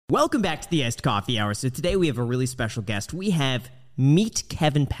Welcome back to the Iced Coffee Hour. So today we have a really special guest. We have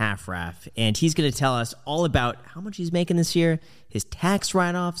MeetKevin Paffrath, and he's going to tell us all about how much he's making this year, his tax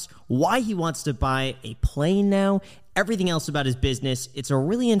write-offs, why he wants to buy a plane now, everything else about his business. It's a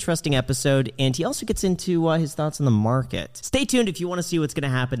really interesting episode, and he also gets into his thoughts on the market. Stay tuned if you want to see what's going to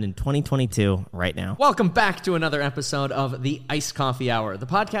happen in 2022 right now. Welcome back to another episode of the Iced Coffee Hour. The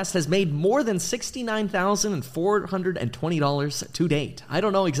podcast has made more than $69,420 to date. I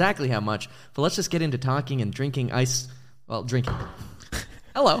don't know exactly how much, but let's just get into talking and drinking drinking.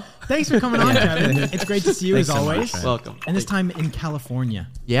 Hello. Thanks for coming on, Kevin. It's great to see you as so always. much, Welcome. And this time in California.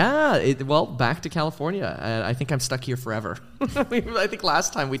 Yeah, back to California. I think I'm stuck here forever. I think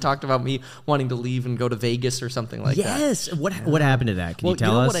last time we talked about me wanting to leave and go to Vegas or something like that. Yes. What happened to that? Can you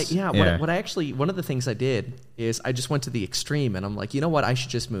tell us? What I actually, one of the things I did is I just went to the extreme, and I'm like, you know what? I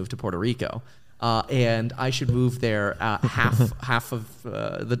should just move to Puerto Rico. And I should move there half of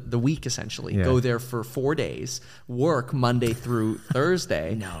the week, essentially. Yeah. Go there for 4 days, work Monday through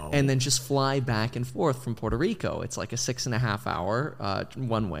Thursday, and then just fly back and forth from Puerto Rico. It's like a 6.5 hour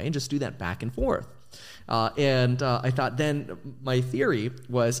one way, and just do that back and forth. I thought then my theory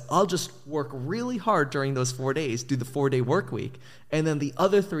was I'll just work really hard during those 4 days, do the 4-day work week, and then the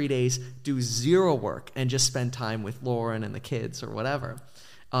other 3 days do zero work and just spend time with Lauren and the kids or whatever.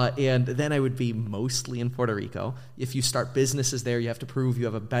 And then I would be mostly in Puerto Rico. If you start businesses there, you have to prove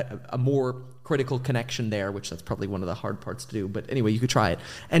you have a more critical connection there, which that's probably one of the hard parts to do. But anyway, you could try it.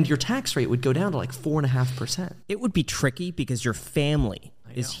 And your tax rate would go down to like 4.5%. It would be tricky because your family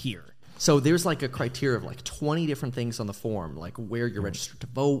is here. So there's like a criteria of like 20 different things on the form, like where you're registered to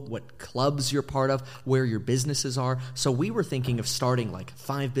vote, what clubs you're part of, where your businesses are. So we were thinking of starting like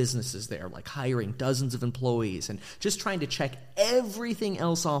 5 businesses there, like hiring dozens of employees and just trying to check everything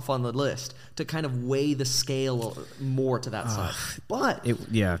else off on the list to kind of weigh the scale more to that side. But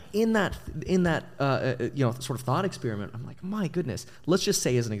in that sort of thought experiment, I'm like, my goodness, let's just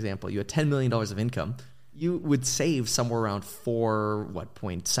say as an example, you had $10 million of income. You would save somewhere around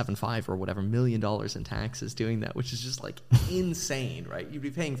 0.75 or whatever $1 million in taxes doing that, which is just like insane, right? You'd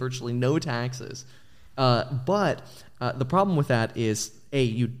be paying virtually no taxes. But the problem with that is,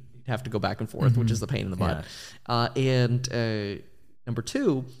 you'd have to go back and forth, which is the pain in the butt. And number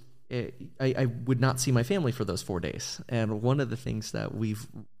two, I would not see my family for those 4 days. And one of the things that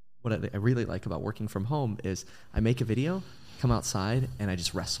what I really like about working from home is I make a video, come outside, and I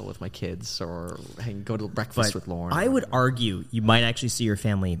just wrestle with my kids or go to breakfast with Lauren. I would argue you might actually see your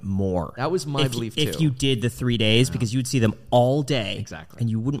family more. That was my belief, too. If you did the 3 days, because you would see them all day. Exactly. And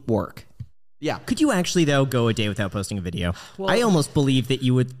you wouldn't work. Yeah. Could you actually, though, go a day without posting a video? Well, I almost believe that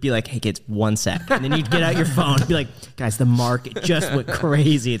you would be like, hey, kids, 1 sec. And then you'd get out your phone and be like, guys, the market just went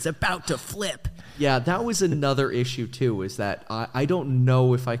crazy. It's about to flip. Yeah, that was another issue, too, is that I don't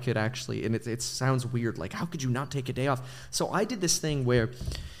know if I could actually, and it sounds weird, like, how could you not take a day off? So I did this thing where,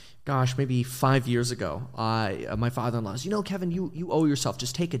 gosh, maybe 5 years ago, my father-in-law was, Kevin, you owe yourself.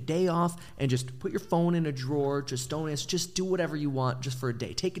 Just take a day off and just put your phone in a drawer. Just don't answer. Just do whatever you want just for a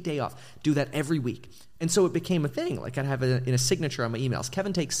day. Take a day off. Do that every week. And so it became a thing. Like I'd have it in a signature on my emails.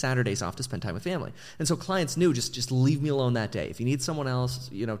 Kevin takes Saturdays off to spend time with family. And so clients knew just leave me alone that day. If you need someone else,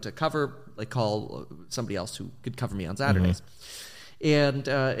 to cover, like call somebody else who could cover me on Saturdays. And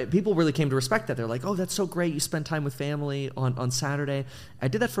people really came to respect that. They're like, oh, that's so great. You spend time with family on Saturday. I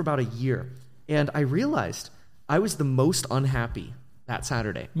did that for about a year. And I realized I was the most unhappy that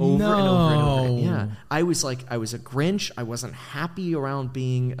Saturday over and over. Yeah. I was a Grinch. I wasn't happy around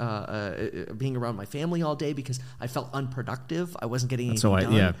being around my family all day because I felt unproductive. I wasn't getting anything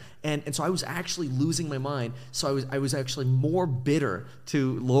done. Yeah. And so I was actually losing my mind. So I was actually more bitter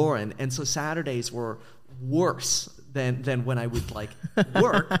to Lauren. And so Saturdays were worse than when I would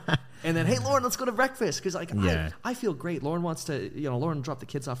work and then, hey, Lauren, let's go to breakfast. Cause I feel great. Lauren wants to, Lauren dropped the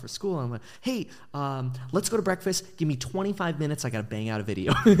kids off for school. And I'm like, hey, let's go to breakfast. Give me 25 minutes. I got to bang out a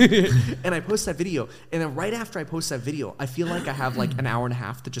video. And I post that video. And then right after I post that video, I feel like I have an hour and a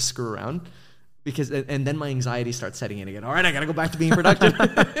half to just screw around and then my anxiety starts setting in again. All right, I got to go back to being productive.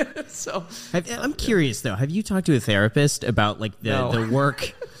 I'm curious though. Have you talked to a therapist about the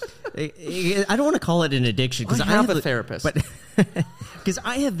work? I don't want to call it an addiction because I have a therapist, but because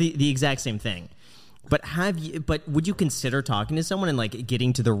I have the exact same thing. But would you consider talking to someone and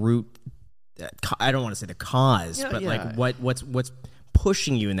getting to the root? I don't want to say the cause, what's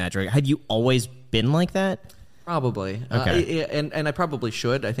pushing you in that direction? Have you always been like that? Probably. Okay. And I probably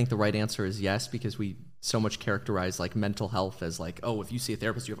should. I think the right answer is yes, because we so much characterize like mental health as like, oh, if you see a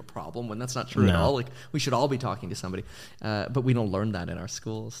therapist, you have a problem, when that's not true at all. Like, we should all be talking to somebody, but we don't learn that in our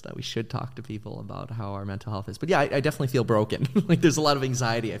schools, that we should talk to people about how our mental health is. But yeah, I definitely feel broken. Like, there's a lot of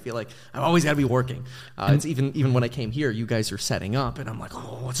anxiety. I feel like I've always got to be working. It's even when I came here, you guys are setting up, and I'm like,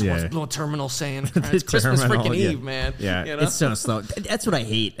 oh, what's the terminal saying? It's Christmas freaking Eve, man. Yeah, you know? It's so slow. That's what I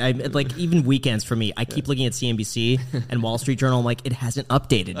hate. Like, even weekends for me, I keep looking at CNBC and Wall Street Journal. I'm like, it hasn't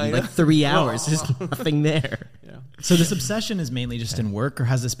updated in like 3 hours. There's nothing there. Yeah. So this obsession is mainly just in work, or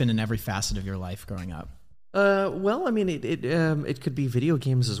has this been in every facet of your life growing up? Well, I mean, it could be video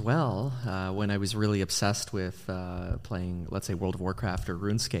games as well. When I was really obsessed with playing, let's say, World of Warcraft or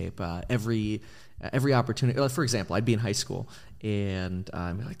RuneScape, every opportunity. For example, I'd be in high school, and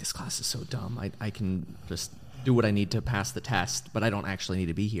I'm like, this class is so dumb. I can just do what I need to pass the test, but I don't actually need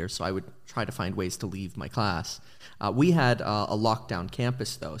to be here. So I would try to find ways to leave my class. We had a lockdown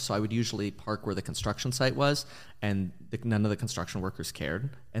campus, though, so I would usually park where the construction site was, and none of the construction workers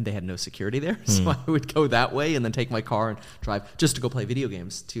cared, and they had no security there. So I would go that way and then take my car and drive just to go play video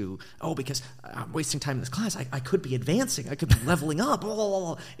games because I'm wasting time in this class. I could be advancing. I could be leveling up.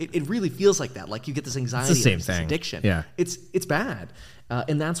 It really feels like that. Like, you get this anxiety, it's the same this thing. addiction. Yeah. It's bad.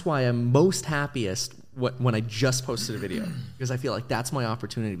 And that's why I'm most happiest when I just posted a video, because I feel like that's my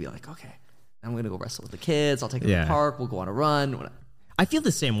opportunity to be like, okay, I'm going to go wrestle with the kids. I'll take them to the park. We'll go on a run. I feel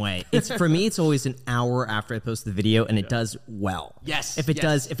the same way. For me, it's always an hour after I post the video, and it does well. Yes. If it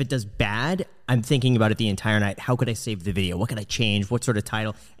does bad, I'm thinking about it the entire night. How could I save the video? What could I change? What sort of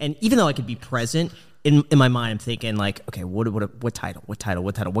title? And even though I could be present in my mind, I'm thinking like, okay, what title? What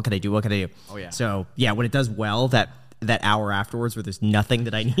could I do? What could I do? Oh yeah. So yeah, when it does well, that hour afterwards where there's nothing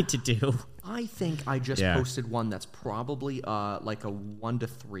that I need to do. I think I just posted one that's probably like a 1 to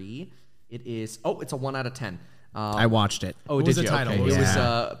 3. It is. It's a 1 out of 10. I watched it. Oh, what did was you? the title? Okay. It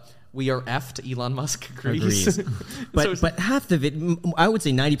was "We Are Effed." Elon Musk agrees. But half the I would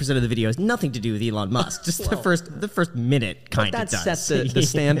say 90% of the video has nothing to do with Elon Musk. Just the first minute kind of does. That sets the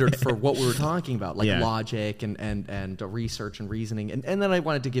standard for what we were talking about, like logic and research and reasoning, and then I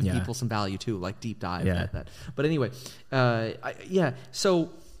wanted to give people some value too, like deep dive at that. But anyway, so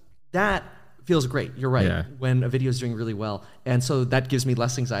that feels great. You're right. When a video is doing really well, and so that gives me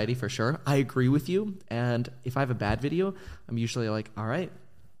less anxiety for sure. I agree with you. And if I have a bad video, I'm usually like, all right,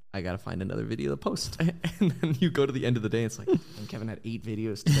 I got to find another video to post. And then you go to the end of the day, it's like, Kevin had 8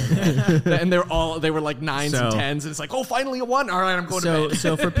 videos today. And they were like 9s and 10s. And it's like, oh, finally a 1. All right, I'm going to bed.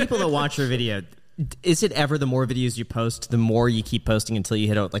 So for people that watch your video, is it ever the more videos you post, the more you keep posting until you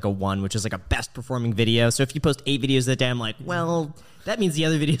hit like a 1, which is like a best performing video? So if you post 8 videos that day, I'm like, well, that means the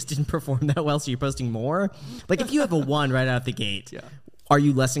other videos didn't perform that well, so you're posting more? Like, if you have a 1 right out the gate, are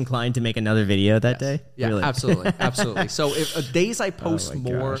you less inclined to make another video that day? Yeah, really? Absolutely. So if days I post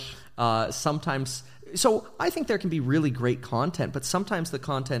more, sometimes... So I think there can be really great content, but sometimes the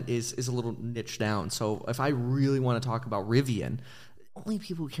content is a little niche down. So if I really want to talk about Rivian, only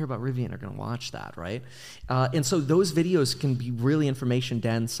people who care about Rivian are going to watch that, right? And so those videos can be really information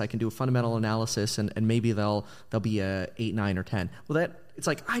dense. I can do a fundamental analysis, and maybe they'll be a 8, 9, or 10. Well, it's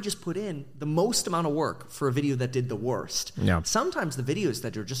like I just put in the most amount of work for a video that did the worst. Yeah. Sometimes the videos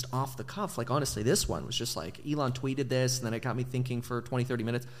that are just off the cuff, like honestly, this one was just like Elon tweeted this, and then it got me thinking for 20, 30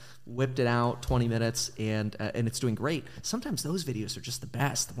 minutes, whipped it out, 20 minutes, and it's doing great. Sometimes those videos are just the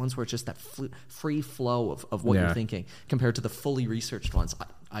best, the ones where it's just that free flow of what you're thinking compared to the fully researched ones.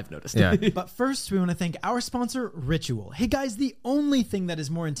 I've noticed. Yeah. But first, we want to thank our sponsor, Ritual. Hey guys, the only thing that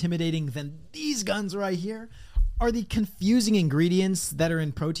is more intimidating than these guns right here are the confusing ingredients that are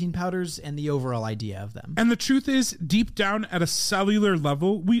in protein powders and the overall idea of them. And the truth is, deep down at a cellular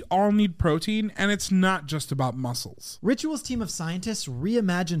level, we all need protein, and it's not just about muscles. Ritual's team of scientists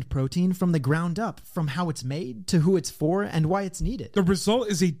reimagined protein from the ground up, from how it's made to who it's for and why it's needed. The result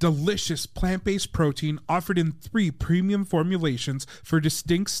is a delicious plant-based protein offered in 3 premium formulations for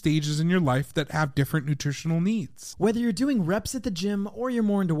distinct stages in your life that have different nutritional needs. Whether you're doing reps at the gym or you're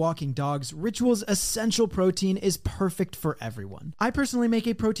more into walking dogs, Ritual's essential protein is perfect for everyone. I personally make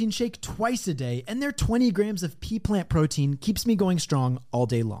a protein shake twice a day, and their 20 grams of pea plant protein keeps me going strong all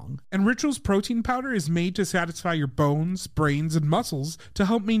day long. And Ritual's protein powder is made to satisfy your bones, brains, and muscles to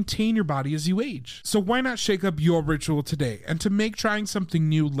help maintain your body as you age. So why not shake up your Ritual today? And to make trying something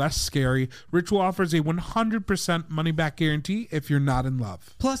new less scary, Ritual offers a 100% money-back guarantee if you're not in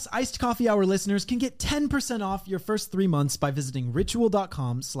love. Plus, Iced Coffee Hour listeners can get 10% off your first 3 months by visiting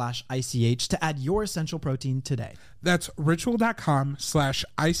ritual.com/ICH to add your essential protein today. That's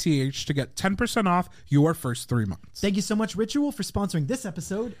ritual.com/ICH to get 10% off your first 3 months. Thank you so much, Ritual, for sponsoring this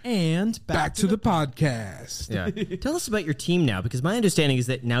episode, and back to the podcast. Yeah. Tell us about your team now, because my understanding is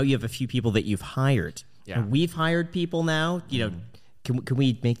that now you have a few people that you've hired. And we've hired people now. You know, can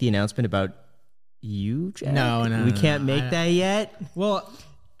we make the announcement about you, Jack? No, we can't make that yet. Well,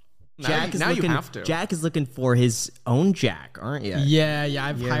 Jack now is looking. you have to. Jack is looking for his own Jack, aren't you? yeah.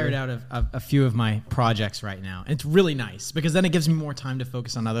 I've hired out a few of my projects right now. It's really nice because then it gives me more time to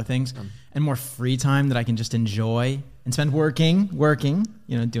focus on other things and more free time that I can just enjoy and spend working,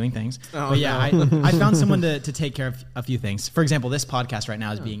 doing things. But yeah, I found someone to take care of a few things. For example, this podcast right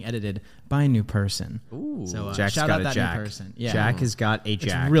now is being edited by a new person. Ooh. So Jack's shout got out a that Jack. new person. Yeah. Jack has got a It's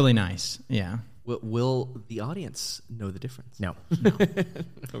Jack. really nice. Yeah. Will the audience know the difference? No.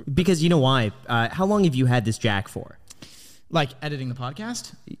 Because you know why? How long have you had this Jack for? Like editing the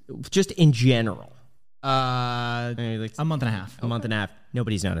podcast? Just in general. A month and a half. A month and a half.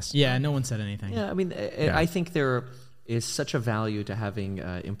 Nobody's noticed. Yeah, no one said anything. Yeah, I mean, I think there is such a value to having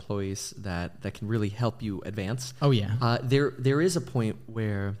employees that can really help you advance. Oh, yeah. There is a point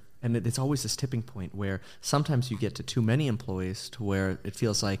where, and it's always this tipping point where sometimes you get to too many employees to where it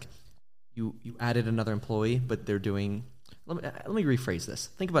feels like you added another employee, but they're doing. Let me rephrase this.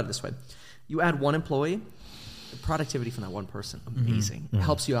 Think about it this way: you add one employee, the productivity from that one person, amazing. It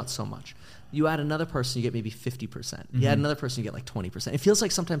helps you out so much. You add another person, you get maybe 50%. You add another person, you get like 20%. It feels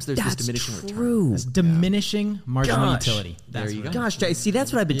like sometimes there's this diminishing return. It's diminishing marginal utility. There you go. Gosh, Jack, see,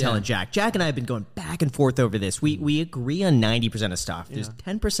 that's what I've been telling Jack. Jack and I have been going back and forth over this. We agree on 90% of stuff. There's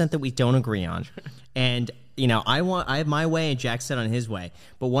 10% that we don't agree on. And, you know, I have my way and Jack said on his way.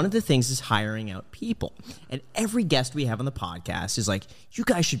 But one of the things is hiring out people. And every guest we have on the podcast is like, you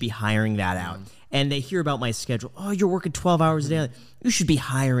guys should be hiring that out. And they hear about my schedule. Oh, you're working 12 hours a day. You should be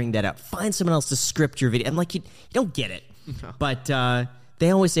hiring that out. Find someone else to script your video. I'm like, you don't get it. No. But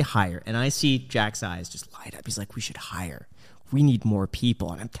they always say hire. And I see Jack's eyes just light up. He's like, we should hire. We need more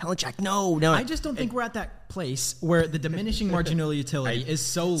people. And I'm telling Jack, no. I just don't think we're at that place where the diminishing marginal utility is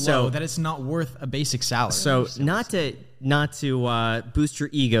so low that it's not worth a basic salary. So not to boost your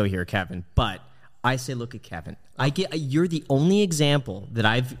ego here, Kevin, but I say, look at Kevin. You're the only example that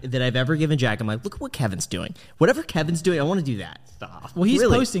I've ever given Jack. I'm like, look at what Kevin's doing. Whatever Kevin's doing, I want to do that. Stop. Well, he's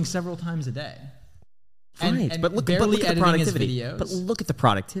posting several times a day. Right, and but look barely at the editing his productivity. videos. But look at the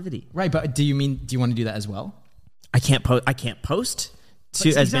productivity. Right, but do you want to do that as well? I can't post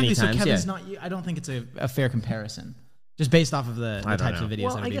as many times. So Kevin's not. I don't think it's a fair comparison, just based off of the types of videos.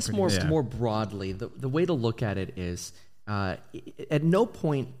 Well, that are I being guess produced. more broadly, the way to look at it is, at no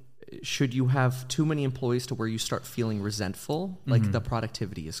point should you have too many employees to where you start feeling resentful, like the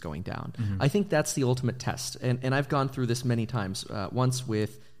productivity is going down. I think that's the ultimate test, and I've gone through this many times. Once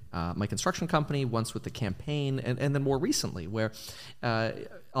with my construction company, once with the campaign, and then more recently, where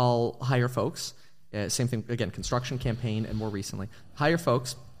I'll hire folks. Same thing, again, construction, campaign, and more recently. Hire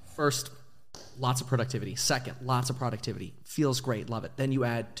folks, first, lots of productivity. Second, lots of productivity. Feels great, love it. Then you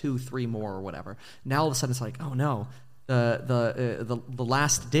add 2, 3 more or whatever. Now all of a sudden it's like, oh no, the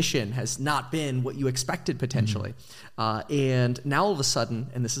last addition has not been what you expected potentially. And now all of a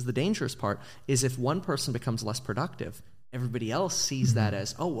sudden, and this is the dangerous part, is if one person becomes less productive, everybody else sees that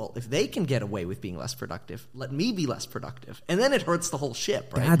as, oh, well, if they can get away with being less productive, let me be less productive. And then it hurts the whole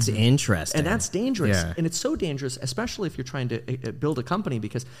ship, right? That's interesting. And that's dangerous. Yeah. And it's so dangerous, especially if you're trying to build a company,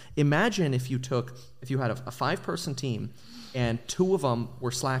 because imagine if you had a 5-person team and 2 of them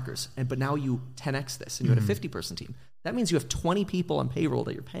were slackers, but now you 10x this and you had a 50-person team. That means you have 20 people on payroll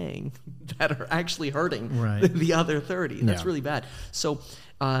that you're paying that are actually hurting the other 30. That's really bad. So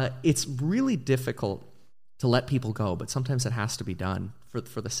it's really difficult to let people go, but sometimes it has to be done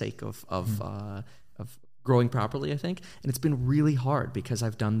for the sake of growing properly, I think. And it's been really hard because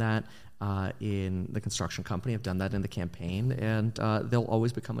I've done that in the construction company. I've done that in the campaign, and there'll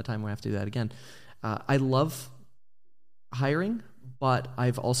always become a time where I have to do that again. I love hiring, but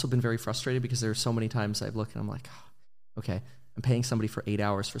I've also been very frustrated because there are so many times I've looked and I'm like, oh, okay, I'm paying somebody for 8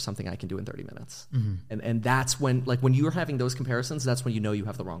 hours for something I can do in 30 minutes. And that's when, like, when you're having those comparisons, that's when you know you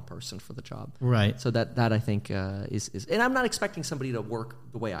have the wrong person for the job. Right. So that I think is, and I'm not expecting somebody to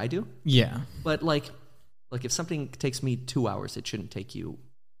work the way I do. Yeah. But like if something takes me 2 hours, it shouldn't take you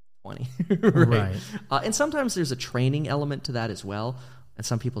 20. Right. And sometimes there's a training element to that as well. And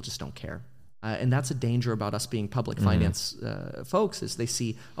some people just don't care. And that's a danger about us being public finance folks, is they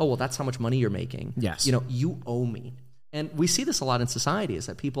see, oh, well, that's how much money you're making. Yes. You know, you owe me. And we see this a lot in society, is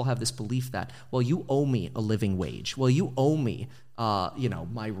that people have this belief that, well, you owe me a living wage. Well, you owe me,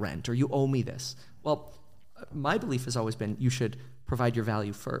 my rent, or you owe me this. Well, my belief has always been you should provide your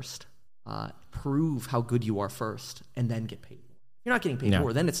value first, prove how good you are first, and then get paid more. If you're not getting paid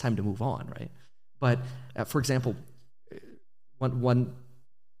more, then it's time to move on, right? But, for example, one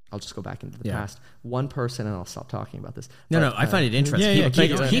I'll just go back into the past. One person, and I'll stop talking about this. No, I find it interesting. Yeah,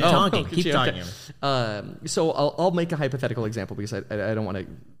 Keep talking. Keep talking. So I'll make a hypothetical example because I don't want to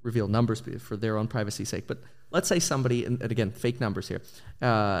reveal numbers for their own privacy's sake. But let's say somebody, and again, fake numbers here,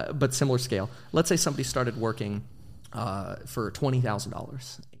 but similar scale. Let's say somebody started working for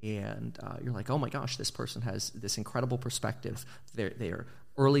 $20,000, and you're like, oh my gosh, this person has this incredible perspective. They're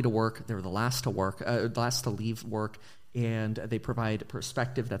early to work. They're the last to work, last to leave work, and they provide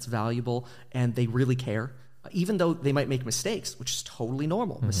perspective that's valuable, and they really care. Even though they might make mistakes, which is totally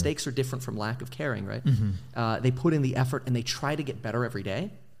normal. Mm-hmm. Mistakes are different from lack of caring, right? Mm-hmm. They put in the effort and they try to get better every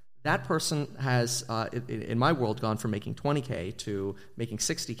day. That person has, in my world, gone from making $20K to making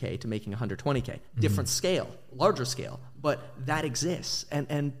 $60K to making $120K. Mm-hmm. Different scale, larger scale, but that exists.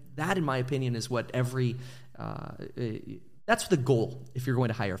 And that, in my opinion, is what that's the goal if you're going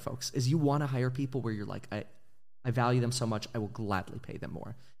to hire folks, is you want to hire people where you're like, I value them so much, I will gladly pay them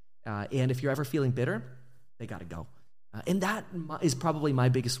more. And if you're ever feeling bitter, they got to go. And that is probably my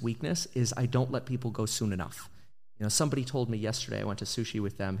biggest weakness, is I don't let people go soon enough. You know, somebody told me yesterday, I went to sushi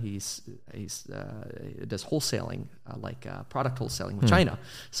with them. He does wholesaling, product wholesaling with China.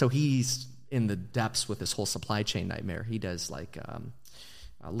 So he's in the depths with this whole supply chain nightmare. He does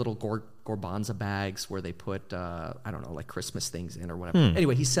little Gorbanza bags where they put, like Christmas things in or whatever.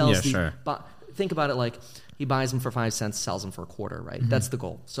 Anyway, he sells these. Sure. But think about it like he buys them for 5 cents, sells them for $0.25, right? Mm-hmm. That's the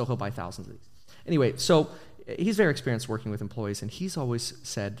goal. So he'll buy thousands of these. Anyway, so he's very experienced working with employees, and he's always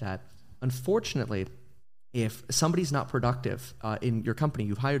said that, unfortunately, if somebody's not productive in your company,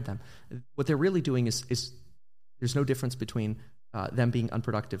 you've hired them, what they're really doing is there's no difference between them being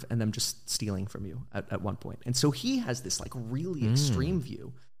unproductive and them just stealing from you at one point. And so he has this really extreme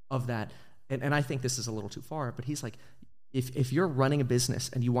view of that, and I think this is a little too far, but he's like, if you're running a business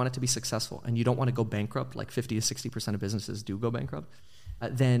and you want it to be successful and you don't want to go bankrupt, like 50 to 60% of businesses do go bankrupt,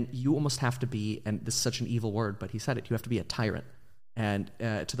 then you almost have to be, and this is such an evil word, but he said it, you have to be a tyrant. And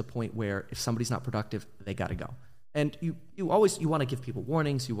to the point where if somebody's not productive, they got to go. And you want to give people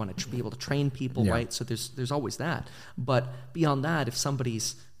warnings, you want to be able to train people, right? So there's always that. But beyond that, if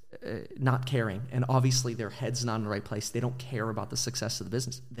somebody's not caring, and obviously their head's not in the right place, they don't care about the success of the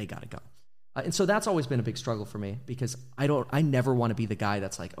business, they got to go. And so that's always been a big struggle for me, because I never want to be the guy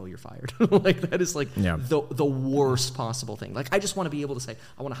that's like, oh, you're fired. That is the worst possible thing. I just want to be able to say,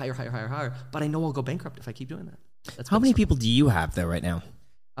 I want to hire, but I know I'll go bankrupt if I keep doing that. How many people do you have though right now?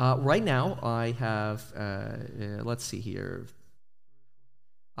 Right now I have, let's see here.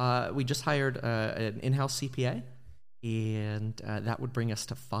 We just hired an in-house CPA, and that would bring us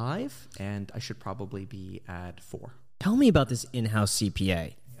to 5, and I should probably be at 4. Tell me about this in-house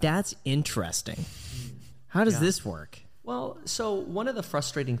CPA. That's interesting. How does this work? Well, so one of the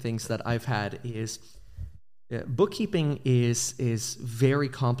frustrating things that I've had is bookkeeping is very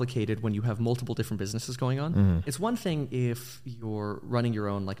complicated when you have multiple different businesses going on. Mm-hmm. It's one thing if you're running your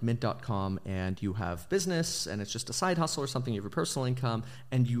own, like Mint.com, and you have business and it's just a side hustle or something, you have your personal income,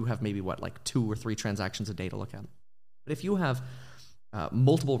 and you have maybe 2 or 3 transactions a day to look at. But if you have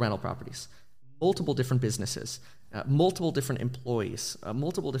multiple rental properties, multiple different businesses, multiple different employees,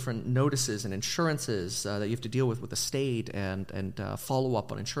 multiple different notices and insurances that you have to deal with the state, and follow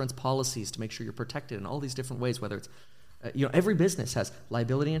up on insurance policies to make sure you're protected in all these different ways, whether it's, every business has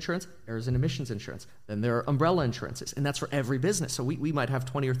liability insurance, errors and emissions insurance, then there are umbrella insurances, and that's for every business. So we might have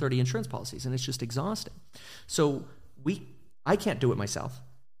 20 or 30 insurance policies, and it's just exhausting. So I can't do it myself,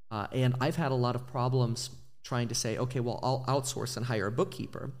 and I've had a lot of problems trying to say, okay, well, I'll outsource and hire a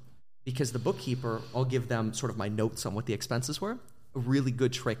bookkeeper, because the bookkeeper, I'll give them sort of my notes on what the expenses were. A really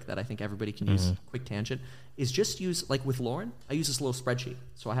good trick that I think everybody can use, quick tangent, is just use, with Lauren, I use this little spreadsheet.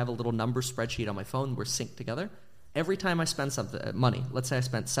 So I have a little number spreadsheet on my phone. We're synced together. Every time I spend something, money, let's say I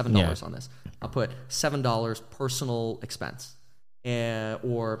spent $7 on this, I'll put $7 personal expense,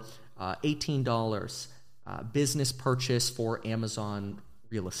 or $18 business purchase for Amazon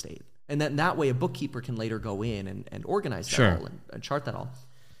real estate. And then that way a bookkeeper can later go in and organize that all and chart that all.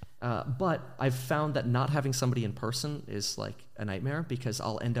 But I've found that not having somebody in person is a nightmare, because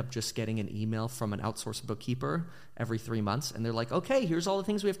I'll end up just getting an email from an outsourced bookkeeper every 3 months, and they're like, okay, here's all the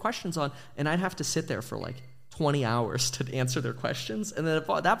things we have questions on, and I'd have to sit there for 20 hours to answer their questions, and then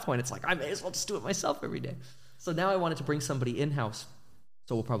at that point it's I may as well just do it myself every day. So now I wanted to bring somebody in-house,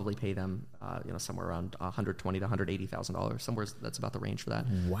 so we'll probably pay them somewhere around $120,000 to $180,000, somewhere that's about the range for that.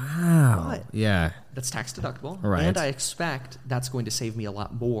 Wow. But that's tax deductible, right. And I expect that's going to save me a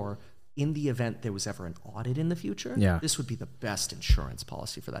lot more in the event there was ever an audit in the future. This would be the best insurance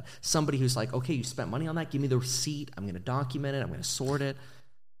policy for that. Somebody who's okay, you spent money on that, give me the receipt, I'm going to document it, I'm going to sort it.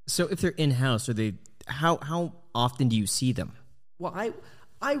 So if they're in-house, how often do you see them? Well,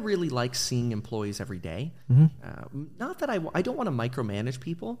 I really like seeing employees every day. Mm-hmm. Not that I don't want to micromanage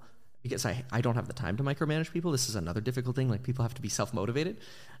people, because I don't have the time to micromanage people. This is another difficult thing. Like, people have to be self-motivated,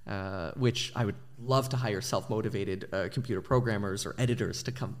 which I would love to hire self-motivated computer programmers or editors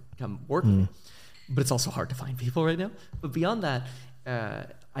to come work with me. But it's also hard to find people right now. But beyond that,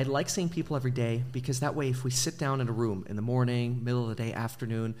 I like seeing people every day, because that way, if we sit down in a room in the morning, middle of the day,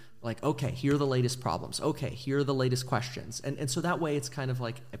 afternoon, like, okay, here are the latest problems. Okay, here are the latest questions. And so that way, it's kind of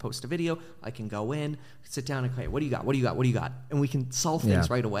like, I post a video, I can go in, sit down and, okay, what do you got? What do you got? What do you got? And we can solve things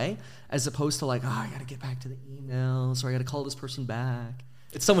right away, as opposed to like, oh, I got to get back to the emails, or I got to call this person back.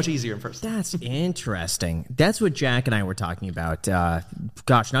 It's so much easier in person. That's interesting. That's what Jack and I were talking about,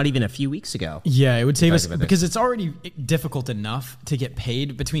 not even a few weeks ago. Yeah, it would save us, because it's already difficult enough to get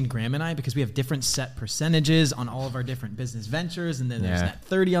paid between Graham and I, because we have different set percentages on all of our different business ventures, and then there's net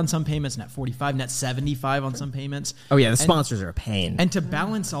 30 on some payments, net 45, net 75 on some payments. Oh yeah, the sponsors are a pain. And to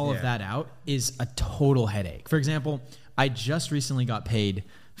balance all of that out is a total headache. For example, I just recently got paid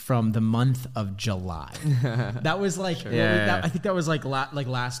from the month of July. That was like, I think that was like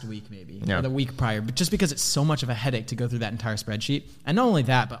last week maybe, or the week prior. But just because it's so much of a headache to go through that entire spreadsheet, and not only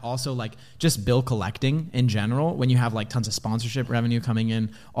that, but also like just bill collecting in general, when you have like tons of sponsorship revenue coming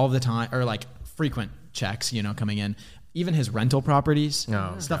in all the time, or like frequent checks, coming in. Even his rental properties,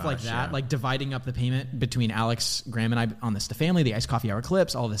 stuff like that, like dividing up the payment between Alex, Graham, and I on the family, the Iced Coffee Hour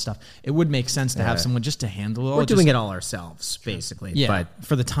clips, all this stuff. It would make sense to have someone just to handle it all. We're doing it all ourselves, basically. Yeah, but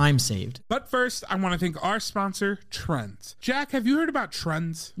for the time saved. But first, I want to thank our sponsor, Trends. Jack, have you heard about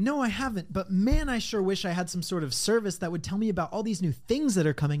Trends? No, I haven't. But man, I sure wish I had some sort of service that would tell me about all these new things that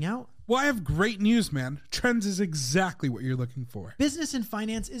are coming out. Well, I have great news, man. Trends is exactly what you're looking for. Business and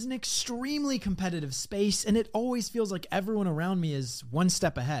finance is an extremely competitive space, and it always feels like everyone around me is one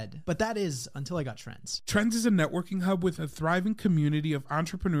step ahead. But that is until I got Trends. Trends is a networking hub with a thriving community of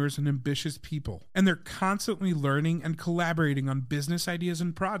entrepreneurs and ambitious people, and they're constantly learning and collaborating on business ideas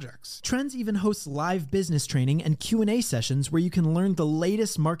and projects. Trends even hosts live business training and Q&A sessions where you can learn the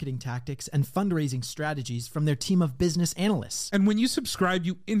latest marketing tactics and fundraising strategies from their team of business analysts. And when you subscribe,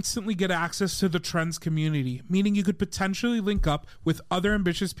 you instantly get access to the Trends community, meaning you could potentially link up with other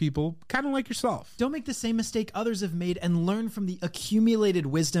ambitious people, kind of like yourself. Don't make the same mistake others have made, and learn from the accumulated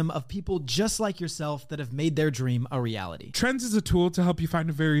wisdom of people just like yourself that have made their dream a reality. Trends is a tool to help you find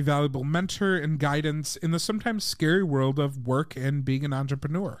a very valuable mentor and guidance in the sometimes scary world of work and being an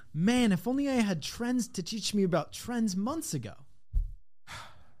entrepreneur. Man, if only I had Trends to teach me about trends months ago.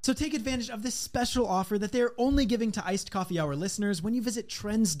 So take advantage of this special offer that they're only giving to Iced Coffee Hour listeners. When you visit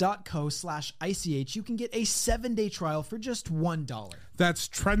trends.co/ICH, you can get a 7-day trial for just $1. That's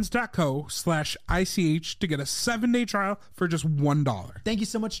trends.co/ICH to get a 7-day trial for just $1. Thank you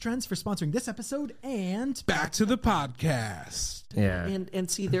so much, Trends, for sponsoring this episode, and back to the podcast. Yeah. And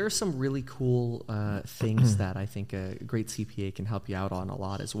see, there are some really cool things that I think a great CPA can help you out on a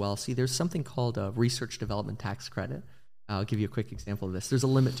lot as well. See, there's something called a research development tax credit. I'll give you a quick example of this. There's a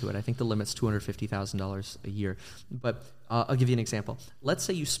limit to it. I think the limit's $250,000 a year. But I'll give you an example. Let's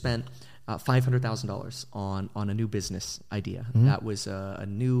say you spent $500,000 on a new business idea. That was a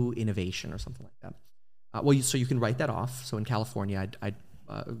new innovation or something like that. So you can write that off. So in California, I'd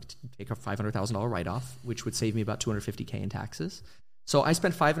take a $500,000 write-off, which would save me about $250K in taxes. So I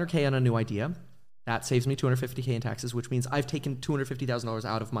spent $500K on a new idea. That saves me $250K in taxes, which means I've taken $250,000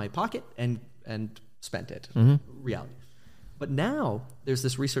 out of my pocket and spent it. Reality. But now there's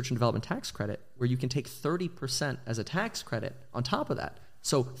this research and development tax credit where you can take 30% as a tax credit on top of that.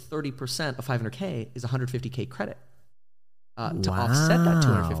 So 30% of $500K is $150K credit to offset that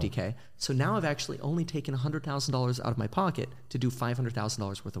 $250K. So now I've actually only taken $100,000 out of my pocket to do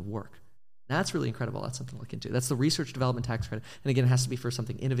 $500,000 worth of work. That's really incredible. That's something to look into. That's the research development tax credit. And again, it has to be for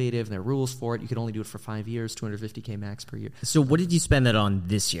something innovative, and there are rules for it. You can only do it for 5 years, $250K max per year. So what did you spend that on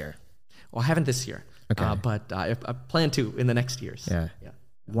this year? Well, I haven't this year. Okay. But I plan to in the next years. Yeah.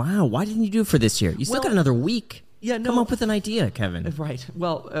 Wow. Why didn't you do it for this year? You still got another week. Yeah, no. Come up with an idea, Kevin. Right.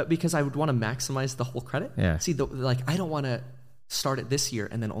 Well, because I would want to maximize the whole credit. Yeah. See, I don't want to start it this year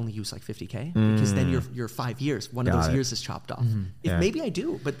and then only use like $50K because then you're 5 years. One of those years is chopped off. Maybe I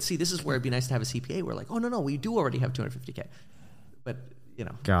do, but see, this is where it'd be nice to have a CPA where like, oh no, we do already have $250K, but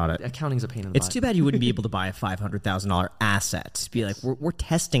got it. Accounting's a pain in the butt. It's too bad you wouldn't be able to buy a $500,000 asset. Be like, we're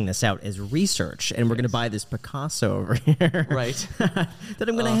testing this out as research, and we're going to buy this Picasso over here, right? that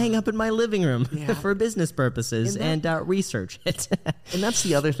I'm going to hang up in my living room for business purposes and research it. And that's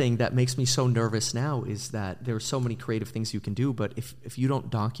the other thing that makes me so nervous now is that there are so many creative things you can do, but if you don't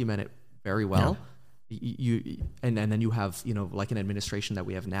document it very well. And then you have, like an administration that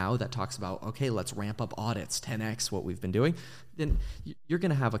we have now that talks about, okay, let's ramp up audits, 10x what we've been doing, then you're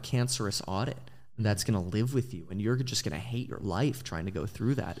going to have a cancerous audit that's going to live with you, and you're just going to hate your life trying to go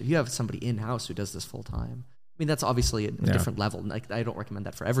through that. If you have somebody in-house who does this full time, I mean, that's obviously a different level. Like, I don't recommend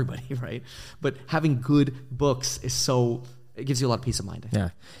that for everybody, right? But having good books it gives you a lot of peace of mind. Yeah.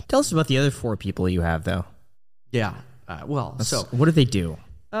 Tell us about the other 4 people you have, though. Yeah. So what do they do?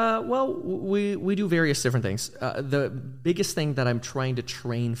 We do various different things. The biggest thing that I'm trying to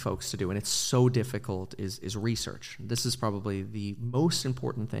train folks to do, and it's so difficult, is research. This is probably the most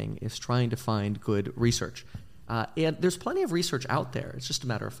important thing, is trying to find good research. And there's plenty of research out there. It's just a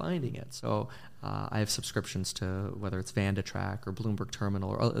matter of finding it. So I have subscriptions to whether it's VandaTrack or Bloomberg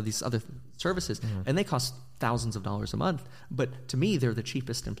Terminal or these other services, and they cost thousands of dollars a month. But to me, they're the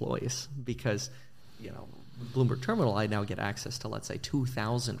cheapest employees because, Bloomberg Terminal, I now get access to, let's say,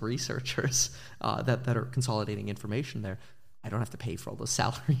 2,000 researchers that are consolidating information there. I don't have to pay for all those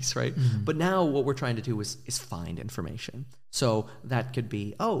salaries, right? But now what we're trying to do is find information. So that could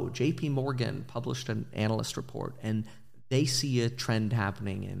be, JP Morgan published an analyst report, and they see a trend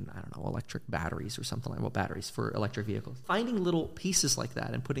happening in, electric batteries or something like batteries for electric vehicles. Finding little pieces like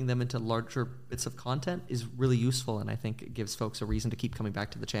that and putting them into larger bits of content is really useful, and I think it gives folks a reason to keep coming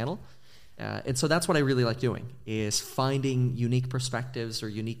back to the channel. And so that's what I really like doing, is finding unique perspectives or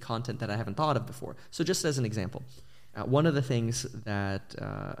unique content that I haven't thought of before. So just as an example, one of the things that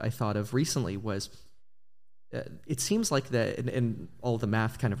I thought of recently was it seems like and all the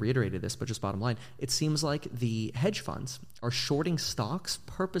math kind of reiterated this, but just bottom line, it seems like the hedge funds are shorting stocks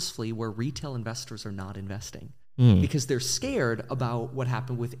purposefully where retail investors are not investing. Because they're scared about what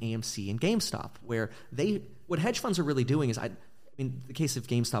happened with AMC and GameStop, where what hedge funds are really doing is, in the case of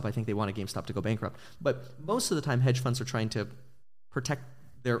GameStop, I think they wanted GameStop to go bankrupt. But most of the time, hedge funds are trying to protect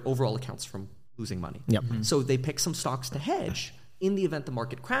their overall accounts from losing money. Yep. So they pick some stocks to hedge. In the event the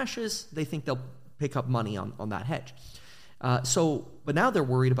market crashes, they think they'll pick up money on that hedge. But now they're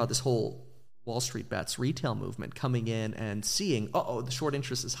worried about this whole Wall Street bets retail movement coming in and seeing, the short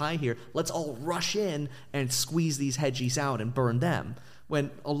interest is high here. Let's all rush in and squeeze these hedgies out and burn them.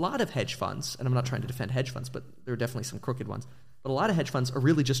 When a lot of hedge funds, and I'm not trying to defend hedge funds, but there are definitely some crooked ones, but a lot of hedge funds are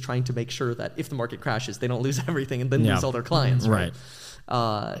really just trying to make sure that if the market crashes, they don't lose everything and then lose all their clients. Right.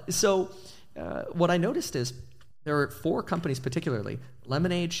 What I noticed is there are 4 companies particularly: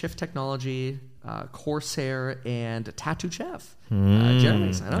 Lemonade, Shift Technology, Corsair, and Tattoo Chef.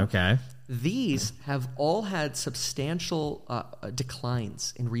 Jeremy's, I know. Okay. These have all had substantial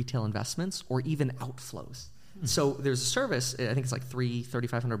declines in retail investments or even outflows. So there's a service, I think it's like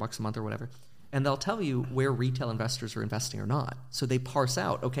 $3,500 a month or whatever, and they'll tell you where retail investors are investing or not. So they parse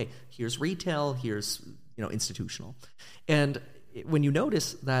out, okay, here's retail, here's institutional. And when you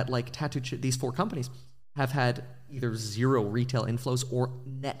notice that these 4 companies have had either zero retail inflows or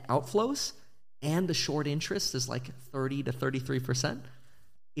net outflows, and the short interest is like 30 to 33%,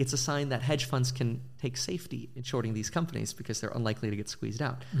 it's a sign that hedge funds can take safety in shorting these companies because they're unlikely to get squeezed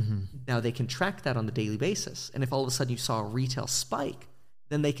out. Now they can track that on the daily basis. And if all of a sudden you saw a retail spike,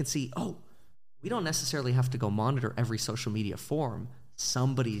 then they can see, we don't necessarily have to go monitor every social media forum.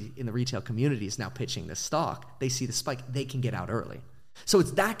 Somebody in the retail community is now pitching this stock. They see the spike, they can get out early. So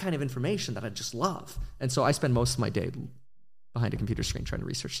it's that kind of information that I just love. And so I spend most of my day behind a computer screen trying to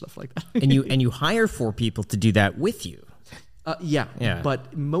research stuff like that. and you hire 4 people to do that with you. Yeah.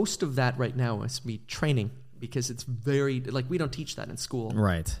 But most of that right now is me training, because it's very, we don't teach that in school.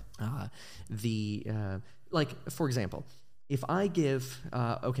 Right. For example, if I give,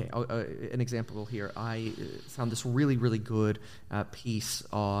 an example here, I found this really, really good piece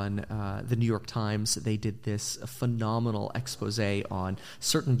on the New York Times. They did this phenomenal expose on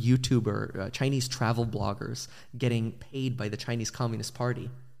certain YouTuber, Chinese travel bloggers getting paid by the Chinese Communist Party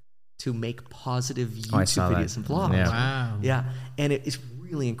to make positive YouTube videos and vlogs. Yeah. Wow. Yeah. And it's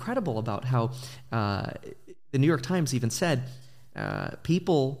really incredible about how the New York Times even said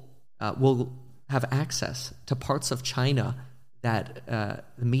people will have access to parts of China that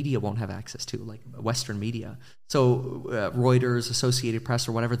the media won't have access to, like Western media. So Reuters, Associated Press,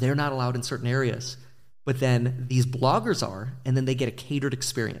 or whatever, they're not allowed in certain areas. But then these bloggers are, and then they get a catered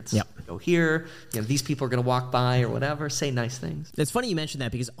experience. Yep. Go here, these people are going to walk by or whatever, say nice things. It's funny you mentioned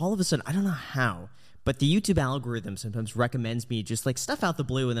that, because all of a sudden, I don't know how, but the YouTube algorithm sometimes recommends me just stuff out the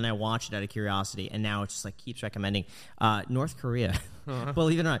blue, and then I watch it out of curiosity, and now it just keeps recommending North Korea,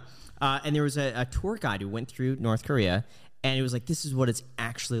 believe it or not. And there was a tour guide who went through North Korea, and it was this is what it's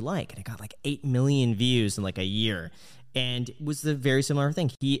actually like, and it got 8 million views in a year. And it was the very similar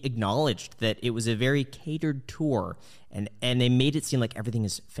thing. He acknowledged that it was a very catered tour, and they made it seem like everything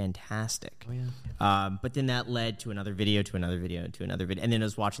is fantastic. Oh, yeah. But then that led to another video, to another video, to another video. And then I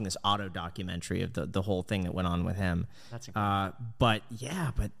was watching this auto documentary of the whole thing that went on with him. That's incredible. But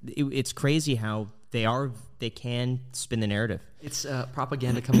it's crazy how they can spin the narrative. It's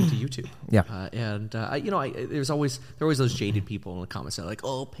propaganda coming to YouTube. Yeah. There are always those jaded people in the comments that are like,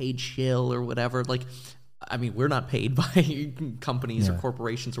 oh, paid shill or whatever. Like, I mean, we're not paid by companies or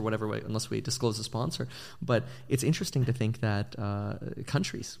corporations or whatever unless we disclose a sponsor. But it's interesting to think that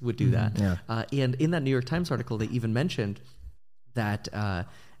countries would do that. Yeah. And in that New York Times article, they even mentioned that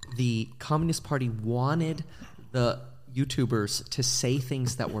the Communist Party wanted the YouTubers to say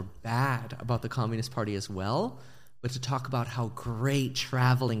things that were bad about the Communist Party as well, but to talk about how great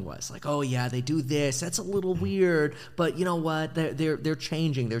traveling was. Like, oh yeah, they do this. That's a little weird, but you know what? They're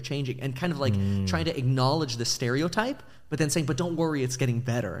changing, and kind of like trying to acknowledge the stereotype, but then saying, but don't worry, it's getting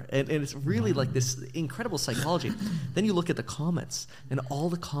better. And it's really like this incredible psychology. Then you look at the comments, and all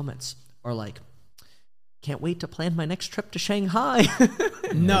the comments are like, can't wait to plan my next trip to Shanghai.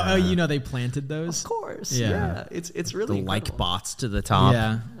 No, they planted those. Of course. Yeah. Yeah. It's really The like incredible. bots to the top.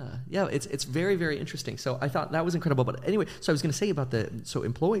 Yeah. It's very, very interesting. So I thought that was incredible. But anyway, so I was going to say about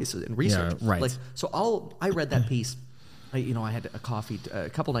employees and research. Yeah, right. Like, so I read that piece. I had a coffee a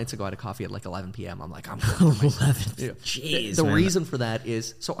couple nights ago. I had a coffee at like 11 p.m. I'm like, I'm going to 11. Jeez, Jeez, the man. reason for that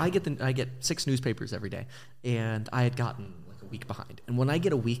is, so I get 6 newspapers every day, and I had gotten like a week behind. And when I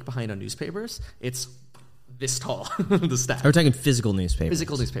get a week behind on newspapers, it's this tall, the stack. We're talking physical newspapers.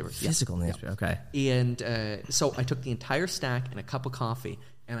 Physical newspapers. Yeah. Physical newspaper. Okay. And so I took the entire stack and a cup of coffee,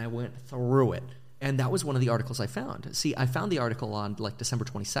 and I went through it. And that was one of the articles I found. See, I found the article on like December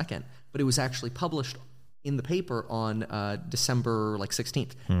 22nd, but it was actually published in the paper on December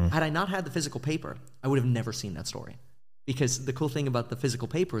 16th. Had I not had the physical paper, I would have never seen that story. Because the cool thing about the physical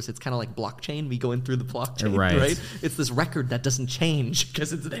paper is it's kind of like blockchain. We go in through the blockchain, right? It's this record that doesn't change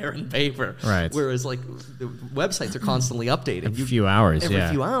because it's there in paper. Right. Whereas like the websites are constantly updated. Every few hours.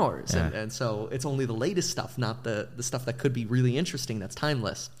 Yeah. And so it's only the latest stuff, not the stuff that could be really interesting that's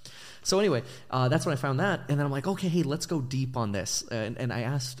timeless. So anyway, that's when I found that. And then I'm like, okay, hey, let's go deep on this. And I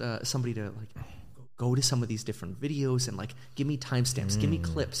asked somebody to like go to some of these different videos and like give me timestamps, give me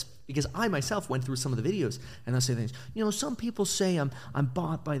clips, because I myself went through some of the videos and they'll say things. Some people say I'm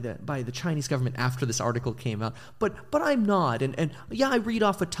bought by the Chinese government after this article came out, but I'm not. And yeah, I read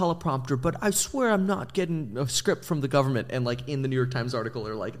off a teleprompter, but I swear I'm not getting a script from the government. And like in the New York Times article,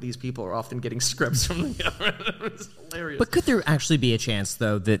 are like these people are often getting scripts from the government. It's hilarious. But could there actually be a chance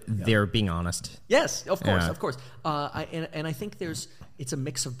though that they're being honest? Yes, of course, Yeah. of course. I think it's a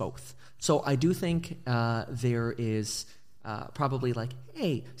mix of both. So I do think there is probably like,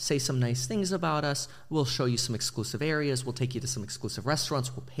 hey, say some nice things about us. We'll show you some exclusive areas. We'll take you to some exclusive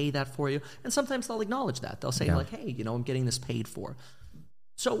restaurants. We'll pay that for you. And sometimes they'll acknowledge that. They'll say like, hey, I'm getting this paid for.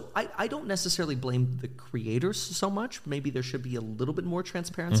 So I don't necessarily blame the creators so much. Maybe there should be a little bit more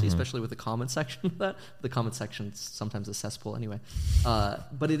transparency, especially with the comment section of that. The comment section's sometimes a cesspool anyway.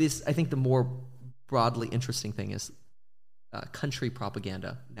 But it is, I think the more broadly interesting thing is country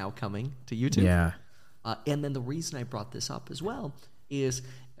propaganda now coming to YouTube. Yeah. And then the reason I brought this up as well is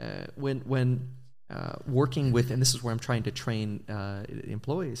when working with, and this is where I'm trying to train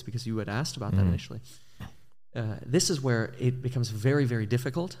employees, because you had asked about that initially. This is where it becomes very, very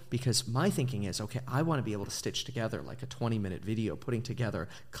difficult, because my thinking is, okay, I want to be able to stitch together like a 20-minute video, putting together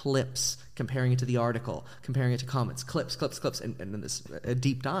clips, comparing it to the article, comparing it to comments, clips, and then a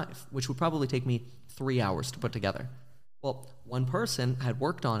deep dive, which would probably take me 3 hours to put together. Well, one person had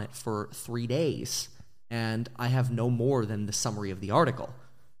worked on it for 3 days, and I have no more than the summary of the article.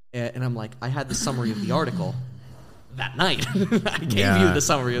 And I'm like, I had the summary of the article that night. I gave you the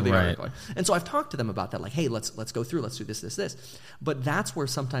summary of the article. And so I've talked to them about that, like, hey, let's go through, let's do this. But that's where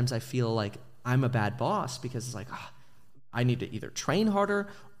sometimes I feel like I'm a bad boss, because it's like, I need to either train harder,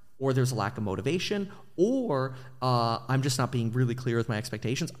 or there's a lack of motivation, or I'm just not being really clear with my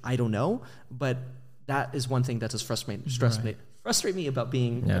expectations. I don't know, but that is one thing that does frustrate me about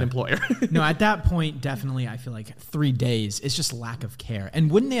being an employer. No, at that point, definitely, I feel like 3 days is just lack of care.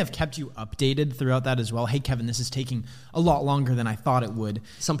 And wouldn't they have kept you updated throughout that as well? Hey, Kevin, this is taking a lot longer than I thought it would.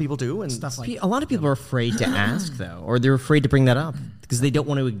 Some people do, and Stuff like A lot of people are afraid to ask, though, or they're afraid to bring that up because they don't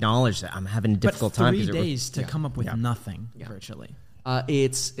want to acknowledge that I'm having a difficult time. 3 days to come up with nothing, virtually.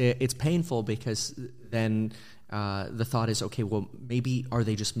 It's painful, because then the thought is, okay, well, maybe are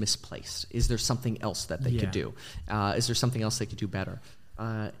they just misplaced? Is there something else that they could do? Is there something else they could do better?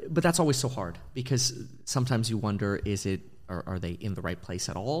 But that's always so hard, because sometimes you wonder, are they in the right place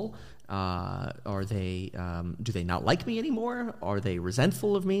at all? Are they do they not like me anymore? Are they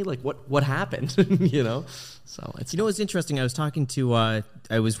resentful of me? Like what happened? So it's what's interesting? I was talking to I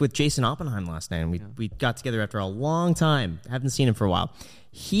was with Jason Oppenheim last night, and we got together after a long time. I haven't seen him for a while.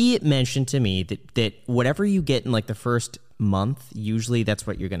 He mentioned to me that whatever you get in like the first month, usually that's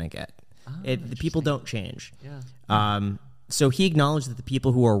what you're going to get. The people don't change. Yeah. So he acknowledged that the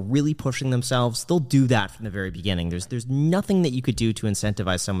people who are really pushing themselves, they'll do that from the very beginning. There's nothing that you could do to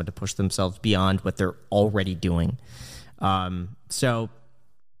incentivize someone to push themselves beyond what they're already doing. So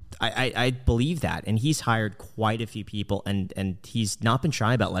I believe that, and he's hired quite a few people, and he's not been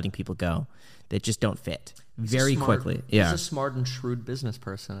shy about letting people go that just don't fit very quickly. Yeah, he's a smart and shrewd business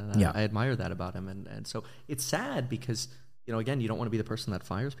person, and I admire that about him. And so it's sad because again, you don't want to be the person that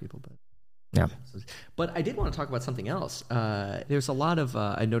fires people, but. Yeah, but I did want to talk about something else. There's a lot of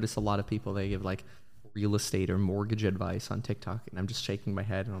I noticed a lot of people, they give like real estate or mortgage advice on TikTok, and I'm just shaking my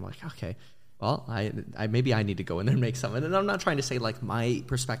head and I'm like, okay, well, I maybe I need to go in there and make something. And I'm not trying to say like my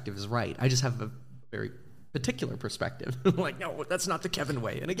perspective is right. I just have a very particular perspective. Like, no, that's not the Kevin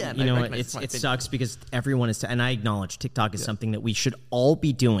way. And again, it sucks because everyone is, and I acknowledge TikTok is something that we should all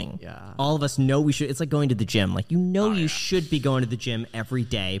be doing. Yeah. All of us know we should. It's like going to the gym. Like, you should be going to the gym every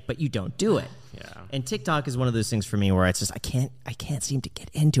day, but you don't do it. Yeah. And TikTok is one of those things for me where it's just I can't seem to get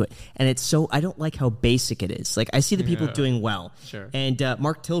into it. And it's so I don't like how basic it is. Like, I see the people doing well. Sure. And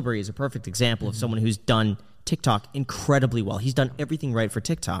Mark Tilbury is a perfect example of someone who's done TikTok incredibly well. He's done everything right for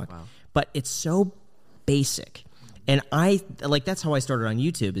TikTok. Wow. But it's so basic. And that's how I started on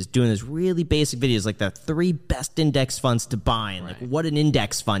YouTube, is doing those really basic videos, like the 3 best index funds to buy and like what an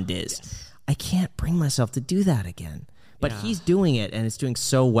index fund is. Yes. I can't bring myself to do that again. But he's doing it, and it's doing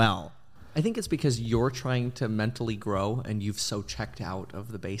so well. I think it's because you're trying to mentally grow and you've so checked out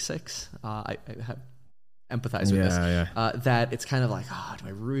of the basics. I have empathize with this. That it's kind of like, do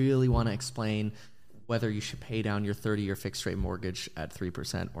I really want to explain whether you should pay down your 30-year fixed-rate mortgage at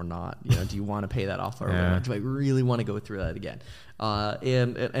 3% or not? Do you want to pay that off? Or do I really want to go through that again?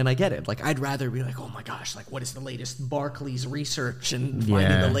 And I get it. Like, I'd rather be like, oh my gosh, like, what is the latest Barclays research and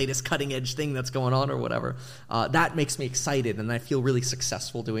finding the latest cutting-edge thing that's going on or whatever. That makes me excited, and I feel really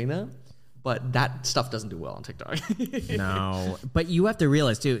successful doing that. But that stuff doesn't do well on TikTok. No. But you have to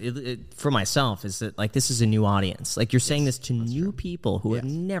realize, too, for myself, is that, like, this is a new audience. Like, you're saying this to new people who have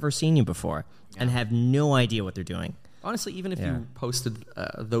never seen you before and have no idea what they're doing. Honestly, even if you posted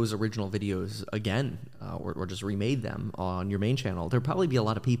those original videos again or just remade them on your main channel, there'd probably be a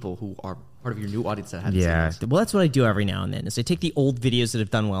lot of people who are part of your new audience that hadn't seen this. Well, that's what I do every now and then, is I take the old videos that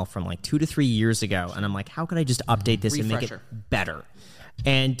have done well from, like, 2 to 3 years ago, and I'm like, how can I just update this and make it better?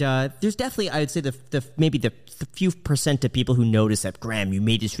 And there's definitely, I would say, maybe the few percent of people who notice that, Graham, you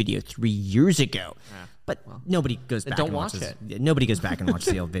made this video 3 years ago. Yeah. But nobody goes back and watches it. Nobody goes back and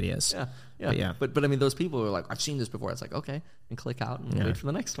watches the old videos. But I mean, those people who are like, I've seen this before. It's like, okay, and click out and wait for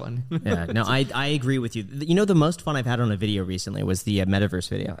the next one. No, I agree with you. The most fun I've had on a video recently was the metaverse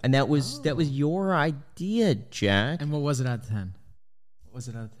video. And that was your idea, Jack. And what was it out of 10? What was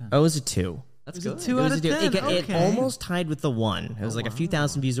it out of 10? Oh, it was a 2. That's good. 2 out of 10. It almost tied with the 1. It was like a few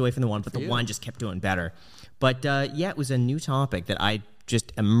thousand views away from the 1, but the 1 just kept doing better. But it was a new topic that I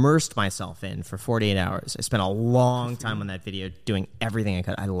just immersed myself in for 48 hours. I spent a long time on that video doing everything I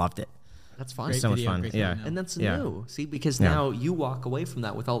could. I loved it. That's fun. So much fun. Yeah. And that's new. See, because now you walk away from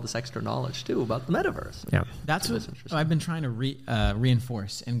that with all this extra knowledge, too, about the metaverse. Yeah. That's what I've been trying to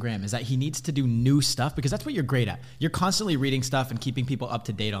reinforce in Graham, is that he needs to do new stuff, because that's what you're great at. You're constantly reading stuff and keeping people up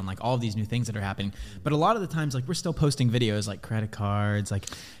to date on, like, all of these new things that are happening. But a lot of the times, like, we're still posting videos like credit cards, like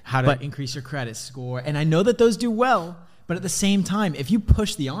how to increase your credit score. And I know that those do well. But at the same time, if you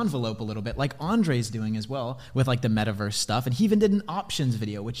push the envelope a little bit, like Andre's doing as well with like the metaverse stuff, and he even did an options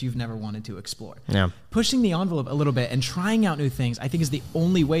video, which you've never wanted to explore. Yeah. Pushing the envelope a little bit and trying out new things, I think, is the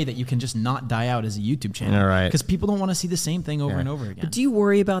only way that you can just not die out as a YouTube channel. All right. Because people don't want to see the same thing over and over again. But do you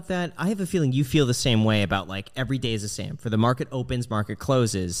worry about that? I have a feeling you feel the same way about, like, every day is the same. For the market opens, market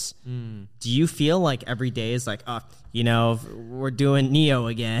closes. Do you feel like every day is like, we're doing NEO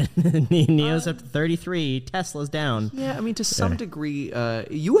again. NEO's up to 33. Tesla's down. Yeah, I mean, to some degree,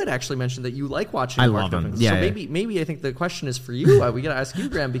 you had actually mentioned that you like watching. I love them. Yeah, so maybe I think the question is for you. We got to ask you,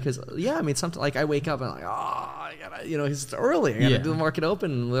 Graham, because I mean, something like I wake up and I'm like, I it's early. I got to do the market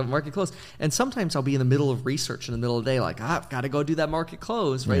open, the market close. And sometimes I'll be in the middle of research in the middle of the day, like, I've got to go do that market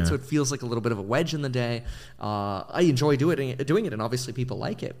close, right? So it feels like a little bit of a wedge in the day. I enjoy doing it, and obviously people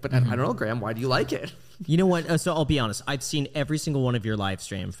like it. But I don't know, Graham, why do you like it? You know what? So I'll be honest. I've seen every single one of your live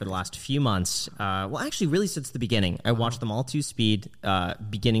streams for the last few months. Well, actually, really since the beginning. I watched them all 2-speed,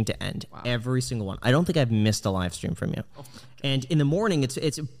 beginning to end. Wow. Every single one. I don't think I've missed a live stream from you. Oh, and in the morning,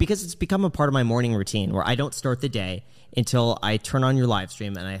 it's because it's become a part of my morning routine where I don't start the day until I turn on your live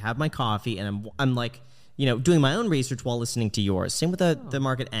stream and I have my coffee and I'm like, doing my own research while listening to yours. Same with the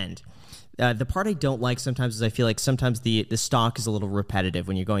market end. The part I don't like sometimes is I feel like sometimes the stock is a little repetitive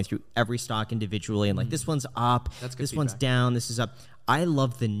when you're going through every stock individually and like this one's up, this one's down, this is up. I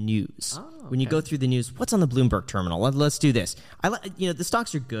love the news. When you go through the news, what's on the Bloomberg terminal? Let's do this. The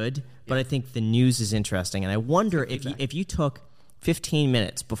stocks are good, but I think the news is interesting, and I wonder if you took 15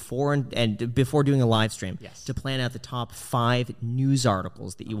 minutes before before doing a live stream to plan out the top 5 news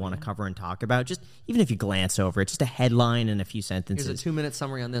articles that you want to cover and talk about. Just even if you glance over it, just a headline and a few sentences. Here's a 2-minute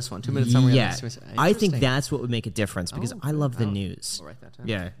summary on this one. 2-minute summary on this. I think that's what would make a difference because I love the news. I'll write that down.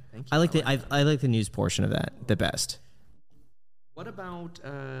 Yeah, Thank you. I like the news portion of that the best. What about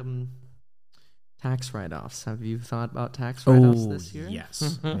tax write-offs? Have you thought about tax write-offs this year?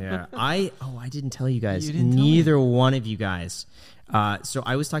 Yes. Yeah. I didn't tell you guys. Neither one of you guys. So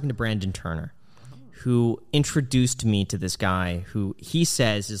I was talking to Brandon Turner, who introduced me to this guy who he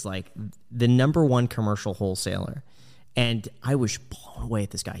says is like the #1 commercial wholesaler. And I was blown away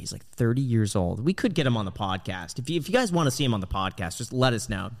at this guy. He's like 30 years old. We could get him on the podcast. If you guys want to see him on the podcast, just let us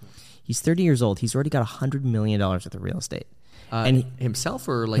know. He's 30 years old. He's already got $100 million worth of real estate. And himself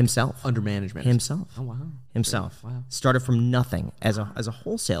or like himself under management? Himself. Oh, wow. Himself. Wow. Started from nothing as a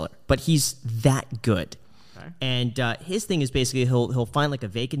wholesaler, but he's that good. Okay. And his thing is basically he'll find like a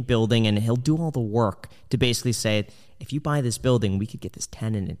vacant building and he'll do all the work to basically say, if you buy this building, we could get this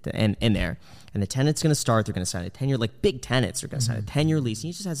tenant in there. And the tenant's going to start, they're going to sign a 10-year, like big tenants are going to sign a 10-year lease. And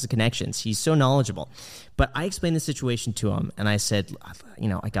he just has the connections. He's so knowledgeable. But I explained the situation to him and I said,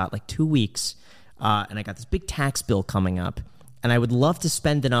 I got like 2 weeks and I got this big tax bill coming up. And I would love to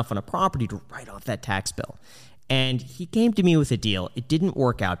spend enough on a property to write off that tax bill. And he came to me with a deal. It didn't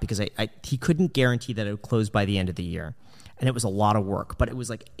work out because he couldn't guarantee that it would close by the end of the year. And it was a lot of work. But it was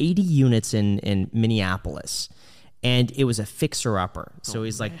like 80 units in Minneapolis. And it was a fixer-upper. So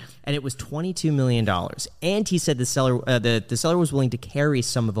he's like, and it was $22 million. And he said the seller was willing to carry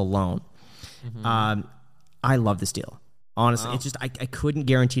some of the loan. Mm-hmm. I love this deal. Honestly, It's just I couldn't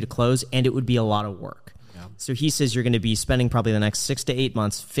guarantee to close, and it would be a lot of work. So he says you're going to be spending probably the next 6 to 8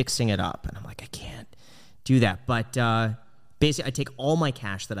 months fixing it up. And I'm like, I can't do that. But basically, I take all my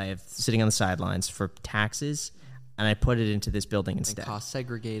cash that I have sitting on the sidelines for taxes, and I put it into this building instead. And cost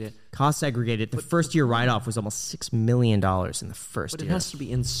segregate it. The first year write-off was almost $6 million in the first year. But it has to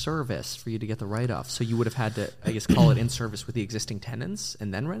be in service for you to get the write-off. So you would have had to, I guess, call it in service with the existing tenants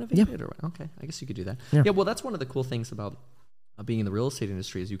and then renovate it? Or, okay, I guess you could do that. Yeah, well, that's one of the cool things about being in the real estate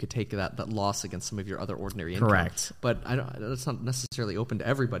industry is you could take that loss against some of your other ordinary income. Correct. But that's not necessarily open to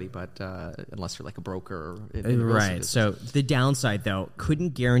everybody, but unless you're like a broker. Right. So the downside, though,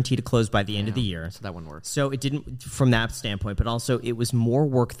 couldn't guarantee to close by the end of the year. So that one worked. So it didn't from that standpoint, but also it was more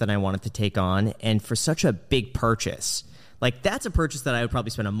work than I wanted to take on. And for such a big purchase, like that's a purchase that I would probably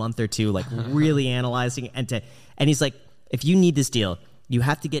spend a month or two like really analyzing. And he's like, if you need this deal, you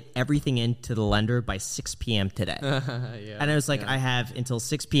have to get everything into the lender by 6 p.m. today. And I was like, I have until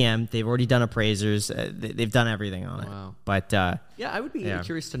 6 p.m. They've already done appraisers. They've done everything on it. But I would be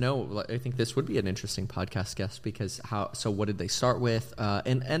curious to know. I think this would be an interesting podcast guest because what did they start with?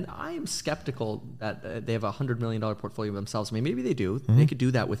 And I am skeptical that they have a $100 million portfolio themselves. I mean, maybe they do. Mm-hmm. They could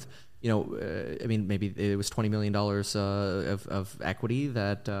do that with, maybe it was $20 million of equity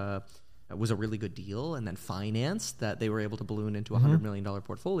that was a really good deal, and then financed that they were able to balloon into a $100 million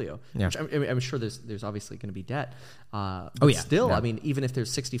portfolio. Yeah. Which I'm sure there's obviously going to be debt. Still, I mean, even if there's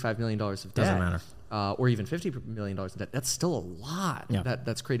 $65 million of debt, doesn't matter, or even $50 million of debt, that's still a lot. Yeah.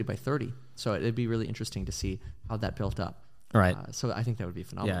 That's created by 30. So it'd be really interesting to see how that built up. All right. So I think that would be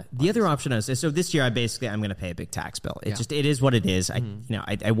phenomenal. Yeah. The other option is so this year I'm going to pay a big tax bill. It is what it is.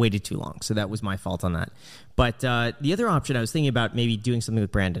 I waited too long, so that was my fault on that. But the other option I was thinking about maybe doing something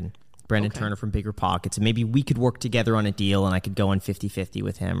with Brandon Turner from Bigger Pockets, and maybe we could work together on a deal, and I could go in 50-50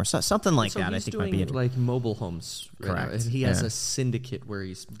 with him or something like that. I think might be like mobile homes. Correct. And he has a syndicate where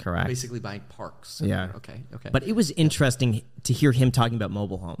he's basically buying parks. Yeah. Okay. But it was interesting to hear him talking about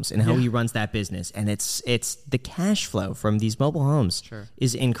mobile homes and how he runs that business, and it's the cash flow from these mobile homes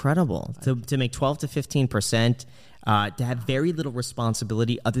is incredible. To make 12 to 15%. to have very little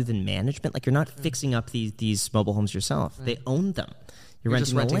responsibility other than management. Like you're not fixing up these mobile homes yourself. They own them. You're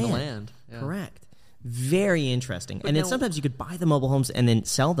just renting the land. Yeah. Correct. Very interesting. And then sometimes you could buy the mobile homes and then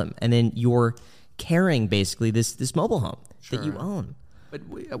sell them. And then you're carrying basically this mobile home that you own. But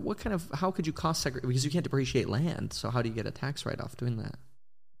how could you cost segregate? Because you can't depreciate land. So how do you get a tax write-off doing that?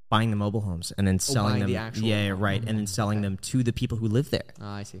 Buying the mobile homes and then selling them. The actual right. And then selling them to the people who live there.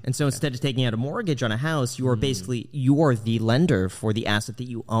 I see. And so instead of taking out a mortgage on a house, you are basically, you are the lender for the asset that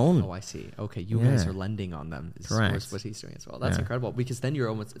you own. Oh, I see. Okay, you guys are lending on them. Correct. What he's doing as well. That's incredible, because then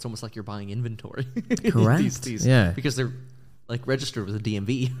it's almost like you're buying inventory. Correct. Because they're like registered with a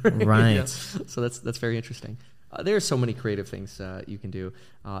DMV. Right. Yeah. So that's very interesting. There are so many creative things you can do.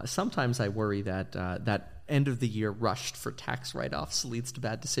 Sometimes I worry that that end of the year rushed for tax write-offs leads to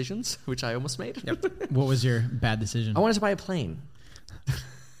bad decisions, which I almost made. What was your bad decision? I wanted to buy a plane.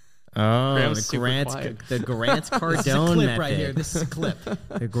 Oh, Graham's the Grant Cardone This is a clip method. right here. This is a clip.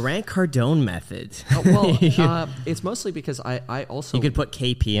 The Grant Cardone method. It's mostly because I also... You could put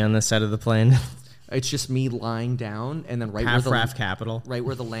KP on the side of the plane. It's just me lying down, and then right Half where RAF Capital. Right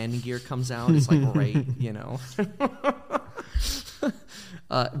where the landing gear comes out, it's like right, you know.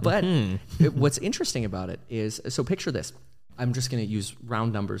 But what's interesting about it is, so picture this. I'm just going to use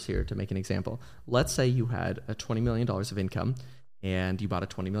round numbers here to make an example. Let's say you had a $20 million of income, and you bought a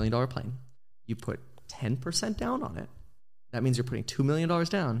 $20 million plane. You put 10% down on it. That means you're putting $2 million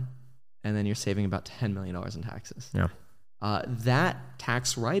down, and then you're saving about $10 million in taxes. Yeah. That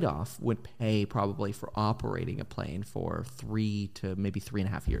tax write-off would pay probably for operating a plane for 3 to maybe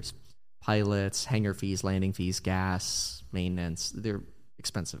 3.5 years. Pilots, hangar fees, landing fees, gas, maintenance, they're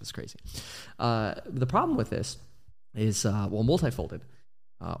expensive as crazy. The problem with this is, multifolded.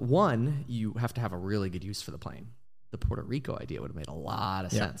 One, you have to have a really good use for the plane. The Puerto Rico idea would have made a lot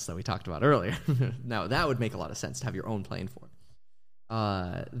of sense that we talked about earlier. Now, that would make a lot of sense to have your own plane for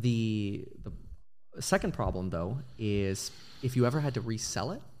it. The second problem, though, is if you ever had to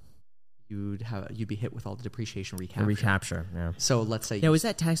resell it, you'd be hit with all the depreciation recapture. Recapture, yeah. So let's say... Now, is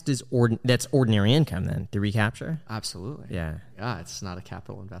that taxed as that's ordinary income then, the recapture? Absolutely. Yeah. Yeah, it's not a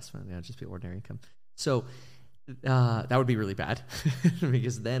capital investment. Yeah, it'd just be ordinary income. So that would be really bad,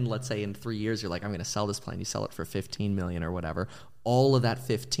 because then let's say in 3 years you're like, I'm going to sell this plane. You sell it for $15 million or whatever. All of that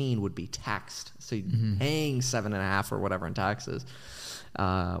 15 would be taxed. So you'd be paying 7.5 or whatever in taxes,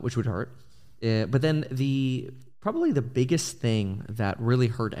 which would hurt. But then probably the biggest thing that really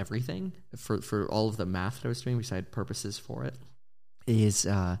hurt everything for all of the math that I was doing, besides purposes for it, is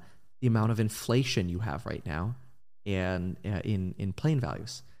the amount of inflation you have right now and in plane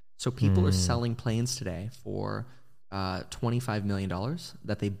values. So people are selling planes today for $25 million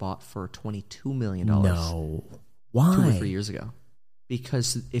that they bought for $22 million. No. Why? 2 or 3 years ago.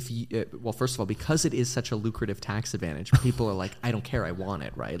 Because first of all, because it is such a lucrative tax advantage, people are like, I don't care, I want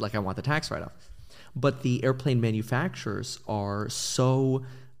it, right? Like, I want the tax write-off. But the airplane manufacturers are so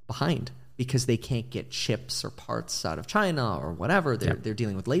behind because they can't get chips or parts out of China or whatever. They're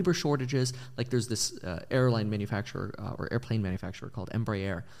dealing with labor shortages. Like, there's this airline manufacturer or airplane manufacturer called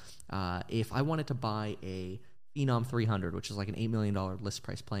Embraer. If I wanted to buy a Phenom 300, which is like an $8 million list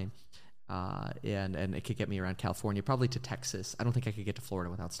price plane, and it could get me around California, probably to Texas. I don't think I could get to Florida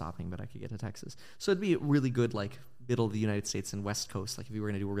without stopping, but I could get to Texas. So it'd be really good, like middle of the United States and West Coast. Like if you were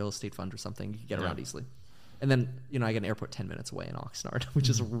going to do a real estate fund or something, you could get around easily. And then, I get an airport 10 minutes away in Oxnard, which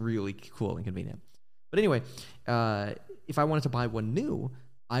is really cool and convenient. But anyway, if I wanted to buy one new,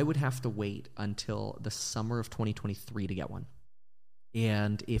 I would have to wait until the summer of 2023 to get one.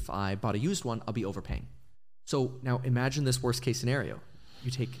 And if I bought a used one, I'll be overpaying. So now imagine this worst case scenario.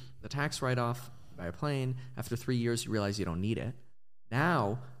 You take the tax write-off, buy a plane. After 3 years, you realize you don't need it.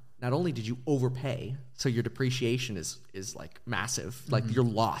 Now, not only did you overpay, so your depreciation is like massive. Like your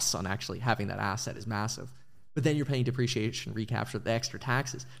loss on actually having that asset is massive. But then you're paying depreciation, recapture, the extra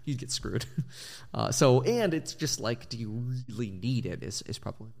taxes. You get screwed. And it's just like, do you really need it is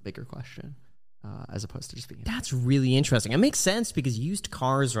probably the bigger question. As opposed to just being... That's really interesting. It makes sense because used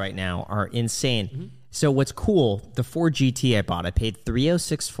cars right now are insane. So what's cool, the Ford GT I bought, I paid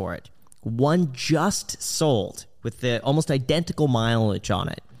 $306 for it. One just sold with the almost identical mileage on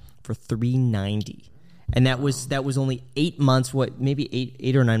it for $390. And that was only 8 months, maybe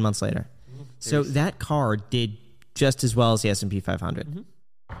eight or 9 months later. So that car did just as well as the S&P 500.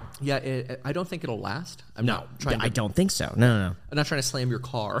 Yeah, I don't think it'll last. I don't think so. No. I'm not trying to slam your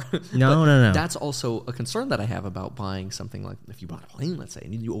car. No. That's also a concern that I have about buying something like, if you bought a plane, let's say,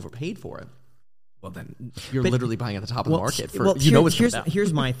 and you overpaid for it. well, then you're literally buying at the top of the market.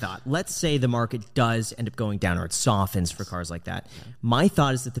 Here's my thought. Let's say the market does end up going down or it softens for cars like that. Yeah. My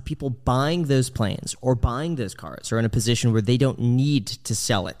thought is that the people buying those planes or buying those cars are in a position where they don't need to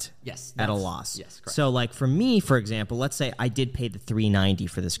sell it at a loss. Yes, correct. So like for me, for example, let's say I did pay the $390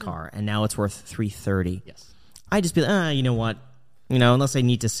 for this car and now it's worth $330. Yes. I just be like, you know what? Unless I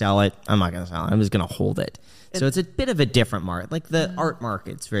need to sell it, I'm not going to sell it. I'm just going to hold it. So it's a bit of a different market. Like the art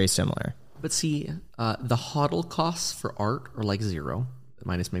market's very similar. But see, the HODL costs for art are like zero,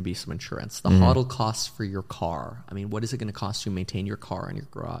 minus maybe some insurance. The HODL costs for your car. I mean, what is it going to cost you to maintain your car in your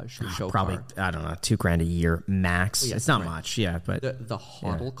garage, your show probably, car? I don't know, $2,000 a year max. It's not much, but the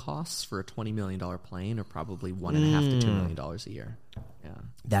HODL costs for a $20 million plane are probably $1.5 to $2 million a year. Yeah,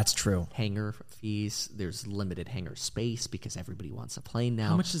 that's true. Hangar fees. There's limited hangar space because everybody wants a plane now.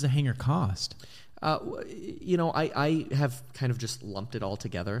 How much does a hangar cost? I have kind of just lumped it all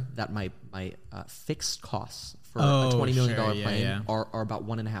together that my fixed costs for a $20 million plane are about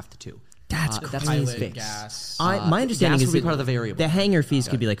 1.5 to 2. That's fixed. Gas. My understanding gas is would be part of the variable. The hangar fees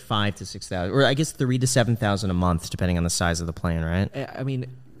could be like $5,000 to $6,000, or I guess $3,000 to $7,000 a month, depending on the size of the plane, right? I mean,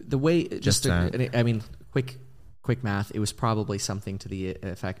 the way quick math, it was probably something to the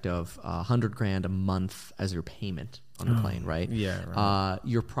effect of $100,000 a month as your payment on the plane, right? Yeah. Right.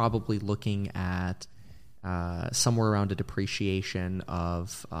 You're probably looking at somewhere around a depreciation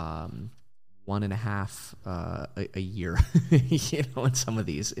of 1.5 a year, in some of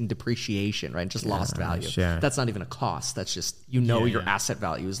these in depreciation, right? Just lost value. Sure. That's not even a cost. That's just, your asset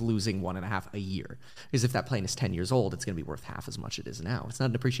value is losing 1.5 a year. Because if that plane is 10 years old, it's going to be worth half as much it is now. It's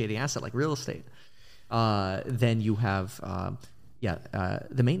not a depreciating asset like real estate. Then you have,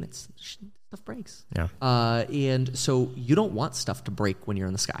 the maintenance. Stuff breaks. Yeah. And so you don't want stuff to break when you're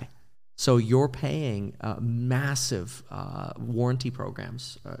in the sky. So you're paying massive warranty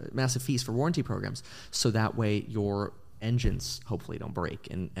programs, massive fees for warranty programs. So that way your engines hopefully don't break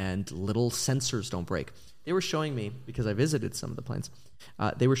and little sensors don't break. They were showing me, because I visited some of the planes,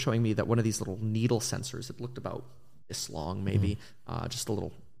 they were showing me that one of these little needle sensors, it looked about this long maybe, just a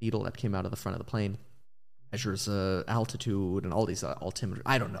little needle that came out of the front of the plane, measures altitude and all these altimeter.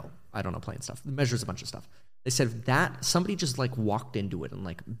 I don't know plane stuff. It measures a bunch of stuff. They said that somebody just like walked into it and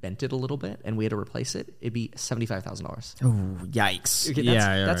like bent it a little bit and we had to replace it, it'd be $75,000. Oh, yikes. Okay,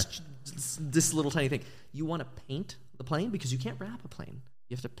 that's this little tiny thing. You want to paint the plane because you can't wrap a plane.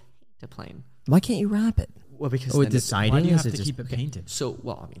 You have to paint a plane. Why can't you wrap it? Well, because with the siding, why do you have to keep it painted? So,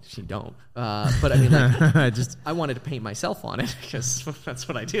 you don't. But I mean, like, I wanted to paint myself on it because that's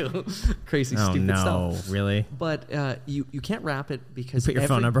what I do. Crazy, stupid stuff. Oh, no, really? But you can't wrap it because you put your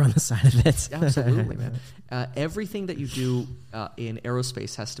phone number on the side of it. Absolutely, man. Everything that you do in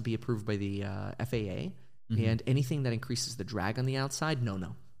aerospace has to be approved by the FAA, and anything that increases the drag on the outside,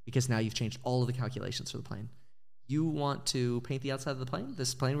 no, because now you've changed all of the calculations for the plane. You want to paint the outside of the plane?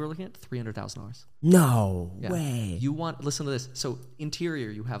 This plane we're looking at, $300,000. No way. You want, listen to this. So interior,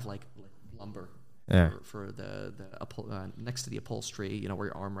 you have like lumber for the next to the upholstery, where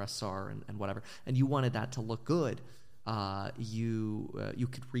your armrests are and whatever. And you wanted that to look good. You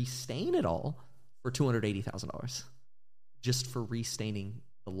could restain it all for $280,000 just for restaining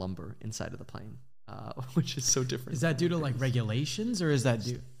the lumber inside of the plane. Which is so different. Is that due to like regulations, or is that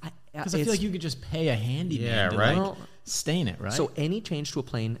due? Because I feel like you could just pay a handyman to like stain it, right? So any change to a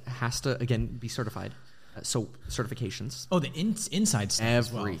plane has to again be certified. So certifications. Oh, the inside stuff.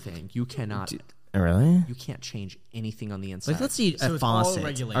 Everything. As well. You cannot. Really? You can't change anything on the inside. Like, let's see so a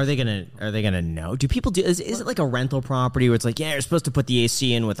faucet. Are they gonna know? Do people do? Is it like a rental property where it's like, you're supposed to put the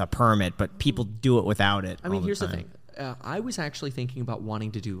AC in with a permit, but people do it without it? I mean, here's the thing. I was actually thinking about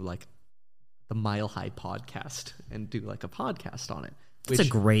wanting to do like the Mile High podcast and do like a podcast on it. It's a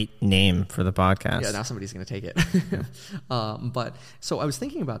great name for the podcast. Yeah, now somebody's going to take it. But so I was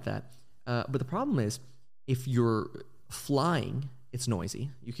thinking about that. But the problem is, if you're flying, it's noisy.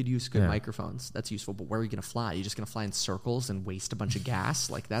 You could use good microphones. That's useful. But where are you going to fly? You're just going to fly in circles and waste a bunch of gas?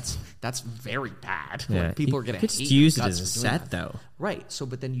 Like that's very bad. Yeah. Like, people are going to hate just use it as a set, though. Right. So,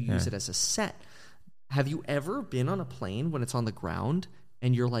 but then you use it as a set. Have you ever been on a plane when it's on the ground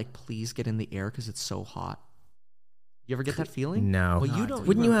and you're like, please get in the air because it's so hot? You ever get that feeling? No. Well, you don't.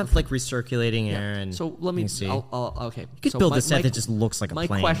 Wouldn't you have like recirculating air? And so let me see. Okay. You could build a set that just looks like a plane.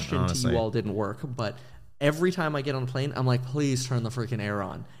 My question honestly. to you all didn't work, but every time I get on a plane, I'm like, please turn the freaking air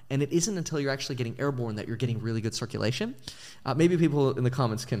on. And it isn't until you're actually getting airborne that you're getting really good circulation. Maybe people in the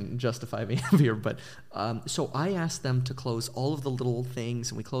comments can justify me here, but so I asked them to close all of the little things,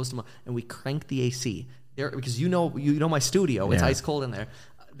 and we closed them up, and we cranked the AC there because you know my studio, it's ice cold in there.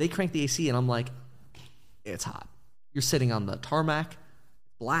 They cranked the AC, and I'm like, it's hot. You're sitting on the tarmac,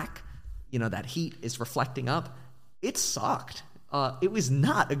 black. that heat is reflecting up. It sucked. It was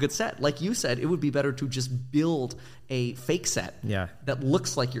not a good set. Like you said, it would be better to just build a fake set that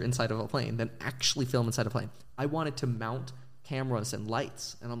looks like you're inside of a plane than actually film inside a plane. I wanted to mount cameras and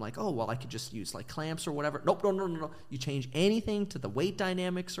lights, and I'm like, oh, well, I could just use like clamps or whatever. Nope, no. You change anything to the weight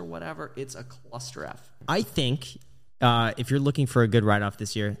dynamics or whatever, it's a cluster F. I think if you're looking for a good write-off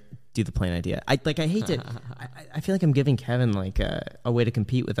this year, do the plane idea. I hate to. I feel like I'm giving Kevin like a way to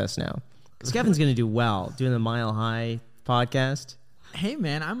compete with us now, because Kevin's going to do well doing the Mile High podcast. Hey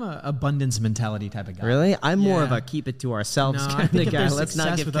man, I'm a abundance mentality type of guy. Really? I'm more of a keep it to ourselves kind of guy. Let's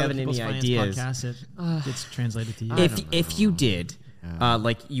not give Kevin any ideas. Podcast, it gets translated to you. If you did,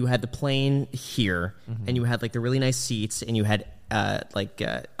 like you had the plane here, and you had like the really nice seats, and you had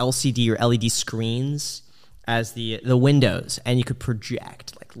LCD or LED screens as the windows, and you could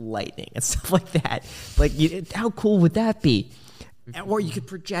project like lightning and stuff like that. Like, how cool would that be? Or you could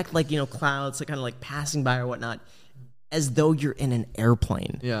project like clouds, like kind of like passing by or whatnot, as though you're in an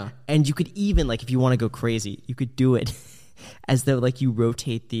airplane. Yeah. And you could even, like, if you want to go crazy, you could do it as though like you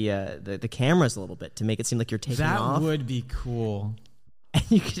rotate the cameras a little bit to make it seem like you're taking off. That would be cool. And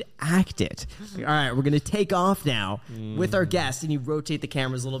you could act it. Like, all right, we're going to take off now with our guest, and you rotate the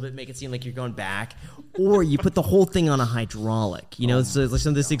cameras a little bit, make it seem like you're going back. Or you put the whole thing on a hydraulic. So like some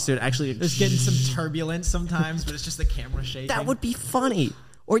of these things are actually... There's getting some turbulence sometimes, but it's just the camera shaking. That would be funny.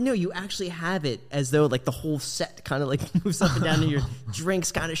 Or no, you actually have it as though like the whole set kind of like moves up and down, and your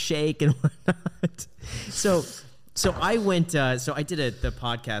drinks kind of shake and whatnot. So I went. So I did the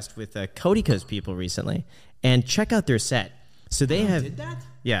podcast with Codyco's people recently, and check out their set. So they did that?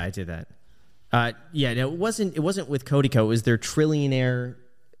 Yeah, I did that. No, it wasn't with Codyco. It was their trillionaire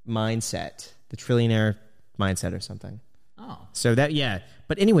mindset, the trillionaire mindset or something. Oh, so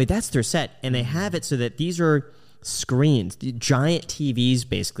but anyway, that's their set, and they have it so that these are screens, giant TVs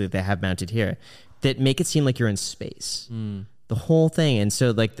basically they have mounted here that make it seem like you're in space. The whole thing. And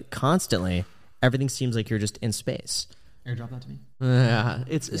so like constantly everything seems like you're just in space. Airdrop that to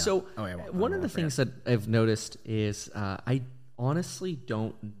me. So one of the things that I've noticed is I honestly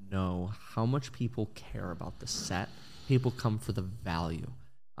don't know how much people care about the set. People come for the value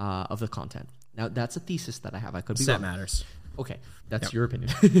of the content. Now that's a thesis that I have. I could be set wrong. Matters. Okay, that's your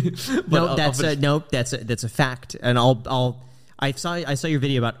opinion. That's a fact. And I saw your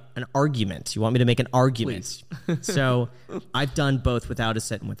video about an argument. You want me to make an argument? So I've done both without a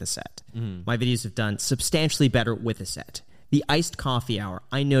set and with a set. My videos have done substantially better with a set. The iced coffee hour,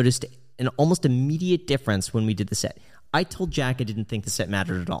 I noticed an almost immediate difference when we did the set. I told Jack I didn't think the set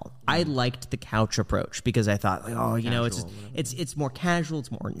mattered at all. I liked the couch approach because I thought, it's more casual,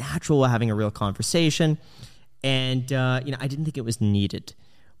 it's more natural, we're having a real conversation. And, I didn't think it was needed.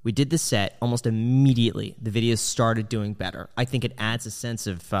 We did the set almost immediately. The videos started doing better. I think it adds a sense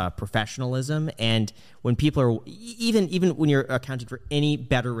of professionalism. And when people are, even when you're accounting for any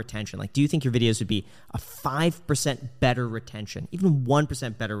better retention, like, do you think your videos would be a 5% better retention, even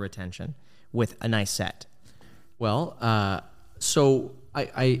 1% better retention with a nice set? Well, so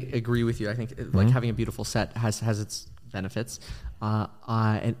I agree with you. I think like having a beautiful set has its benefits.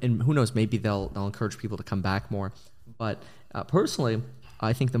 And who knows, maybe they'll encourage people to come back more. But personally,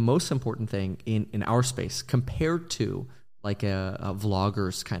 I think the most important thing in our space compared to like a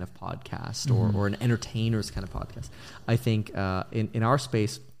vlogger's kind of podcast or an entertainer's kind of podcast, I think in our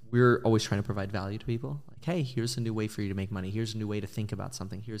space, we're always trying to provide value to people. Like, hey, here's a new way for you to make money. Here's a new way to think about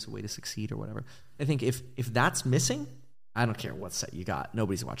something. Here's a way to succeed or whatever. I think if that's missing, I don't care what set you got.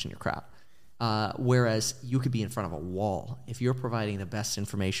 Nobody's watching your crap. Whereas you could be in front of a wall. If you're providing the best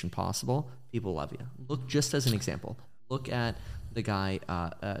information possible, people love you. Look, just as an example, look at the guy,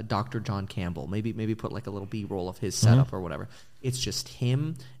 Dr. John Campbell. Maybe put like a little B-roll of his setup or whatever. It's just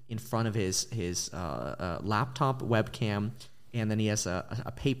him in front of his laptop webcam, and then he has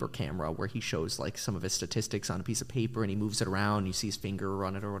a paper camera where he shows like some of his statistics on a piece of paper, and he moves it around. You see his finger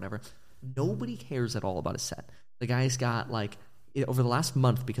on it or whatever. Nobody cares at all about his set. The guy's got like, over the last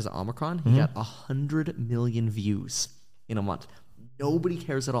month, because of Omicron, he got 100 million views in a month. Nobody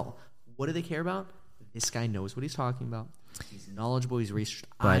cares at all. What do they care about? This guy knows what he's talking about. He's knowledgeable. He's researched.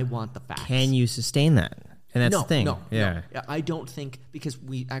 I want the facts. Can you sustain that? And that's the thing. No. I don't think, because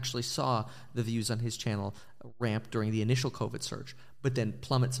we actually saw the views on his channel ramp during the initial COVID surge, but then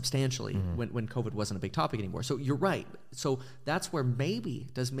plummet substantially when COVID wasn't a big topic anymore. So you're right. So that's where maybe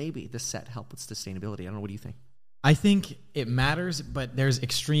the set help with sustainability? I don't know. What do you think? I think it matters, but there's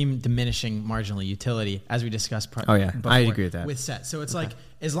extreme diminishing marginal utility, as we discussed. I agree with that. With set, so it's like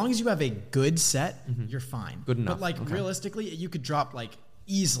as long as you have a good set, you're fine. Good enough. But like realistically, you could drop like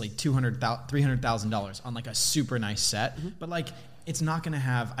easily $200,000, $300,000 on like a super nice set. But like it's not going to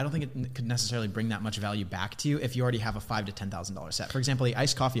have, I don't think it could necessarily bring that much value back to you if you already have a $5,000 to $10,000 set. For example, the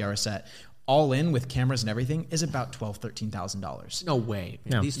iced coffee hour set, all in with cameras and everything, is about $12,000, $13,000. No way.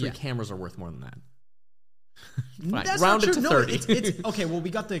 No. These 3 cameras are worth more than that. Fine. That's Round not it true. to No, 30. it's okay. Well, we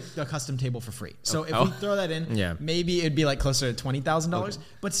got the custom table for free. So if we throw that in, maybe it'd be like closer to $20,000.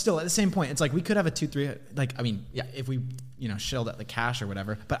 But still, at the same point, it's like we could have a 2-3. Like, I mean, if we shelled out the cash or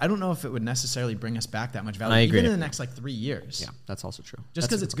whatever. But I don't know if it would necessarily bring us back that much value, I agree. even in the next like 3 years. Yeah, that's also true. Just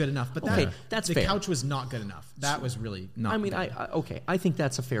because it's good enough. But that's the fair. couch was not good enough. That was really not. I mean, good. I think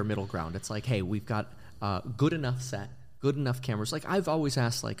that's a fair middle ground. It's like, hey, we've got good enough set, good enough cameras. Like, I've always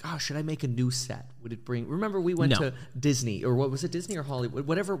asked, like, should I make a new set? Would it bring? Remember, we went to Disney, or what was it, Disney or Hollywood,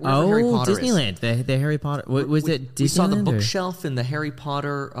 whatever Harry Potter Disneyland, is. the Harry Potter. Was it Disneyland? We saw the bookshelf in the Harry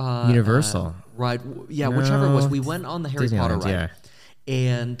Potter Universal ride. Yeah, whichever it was. We went on the Harry Potter ride. Yeah.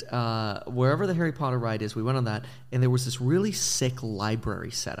 And wherever the Harry Potter ride is, we went on that, and there was this really sick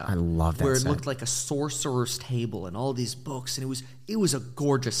library setup. I love that where set. it looked like a sorcerer's table and all these books, and it was a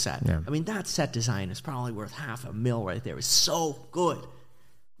gorgeous set. Yeah. I mean, that set design is probably worth $500,000 right there. It's so good.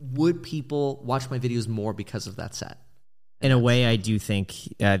 Would people watch my videos more because of that set? In a way, I do think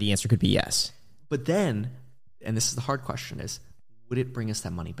the answer could be yes. But then, and this is the hard question, is would it bring us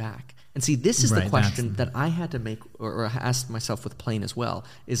that money back? And see, this is the question that I had to make or ask myself with Plane as well,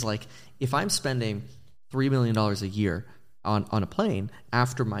 is like, if I'm spending $3 million a year on a plane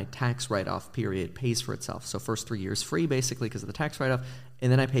after my tax write-off period pays for itself, so first 3 years free basically because of the tax write-off,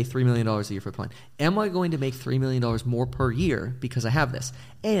 and then I pay $3 million a year for a plane, am I going to make $3 million more per year because I have this?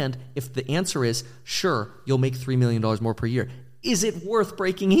 And if the answer is, sure, you'll make $3 million more per year, is it worth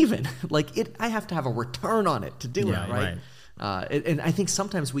breaking even? I have to have a return on it to do it, right? And I think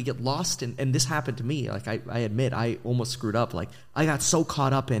sometimes we get lost and this happened to me. Like, I admit, I almost screwed up. Like, I got so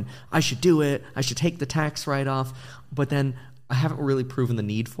caught up in, I should do it, I should take the tax write-off, but then I haven't really proven the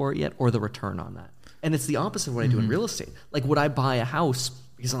need for it yet or the return on that. And it's the opposite of what I do in real estate. Like, would I buy a house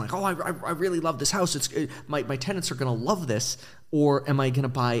because I'm like, I really love this house. My tenants are going to love this. Or am I going to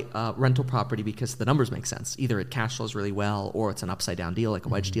buy a rental property because the numbers make sense? Either it cash flows really well or it's an upside down deal, like a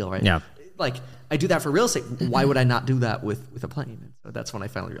wedge deal, right? Yeah. Like, I do that for real estate. Why would I not do that with a plane? And so that's when I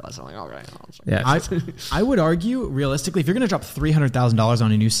finally realized, I'm like, all right. Yeah. I would argue, realistically, if you're going to drop $300,000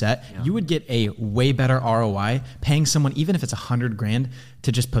 on a new set, you would get a way better ROI paying someone, even if it's $100,000,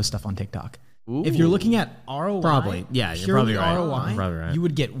 to just post stuff on TikTok. Ooh. If you're looking at ROI, Probably. Yeah, you're purely probably right. ROI, You're probably right. you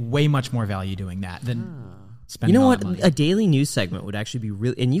would get way much more value doing that than spending You know all what? that money. A daily news segment would actually be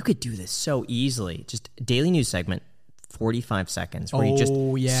really, and you could do this so easily. Just a daily news segment, 45 seconds, where you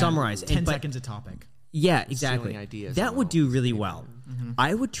just summarize 10 seconds a topic. Yeah, exactly. Stealing ideas that and would all. do really well.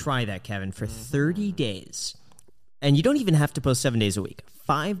 I would try that, Kevin, for 30 days. And you don't even have to post 7 days a week.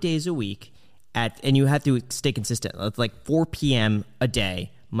 5 days a week, and you have to stay consistent. It's like 4 p.m. a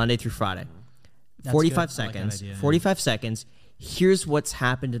day, Monday through Friday. That's 45 good. I like that seconds. idea, yeah. 45 seconds. Here's what's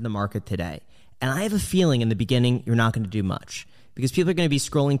happened in the market today. And I have a feeling in the beginning you're not going to do much because people are going to be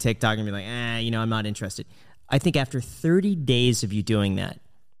scrolling TikTok and be like, I'm not interested. I think after 30 days of you doing that,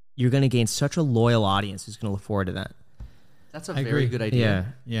 you're going to gain such a loyal audience who's going to look forward to that. That's a I very agree. good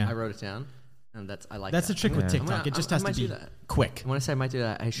idea. Yeah. I wrote it down, and I like That's that. the trick with TikTok. It just has to be quick. And when I say I might do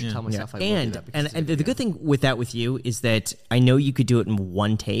that, I should tell myself I will do And that. because and it's the good thing with that with you is that I know you could do it in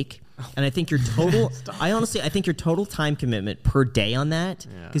one take. And I think your total I think your total time commitment per day on that,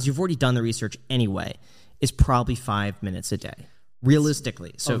 because you've already done the research anyway, is probably 5 minutes a day.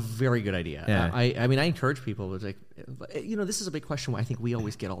 Realistically. So So a very good idea. Yeah. I mean, I encourage people. It's like, this is a big question I think we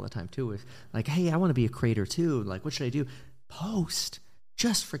always get all the time too. Is like, hey, I want to be a creator too. Like, what should I do? Post.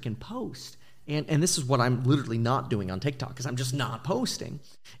 Just freaking post. And this is what I'm literally not doing on TikTok because I'm just not posting.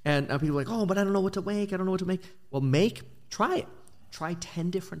 And people are like, oh, but I don't know what to make. I don't know what to make. Well, try it. Try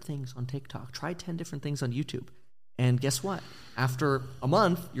 10 different things on TikTok. Try 10 different things on YouTube. And guess what? After a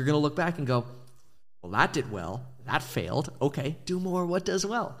month, you're going to look back and go, well, that did well. That failed. Okay, do more what does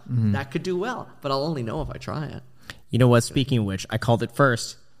well. That could do well, but I'll only know if I try it. you know what? Speaking of which, I called it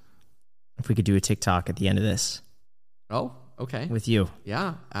first. If we could do a TikTok at the end of this Oh, okay. with you.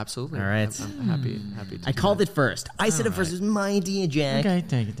 Yeah, absolutely. All right. I'm happy to I do called that. it first. I said it first. It was my idea, Jack. Okay,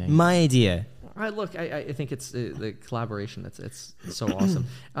 take it. My idea. All right, look, I think it's the collaboration. It's so awesome.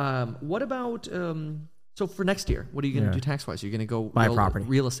 What about so for next year? What are you going to do tax wise? You're going to go Buy a property.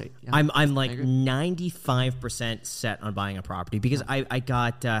 real estate. Yeah. I'm like I agree. 95% set on buying a property because I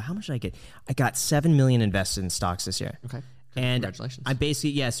got how much did I get? I got $7 million invested in stocks this year. Okay. And Congratulations. I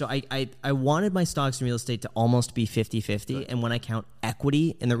basically, so I wanted my stocks and real estate to almost be 50-50. And when I count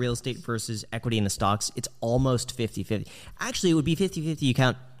equity in the real estate versus equity in the stocks, it's almost 50-50. Actually, it would be 50-50. You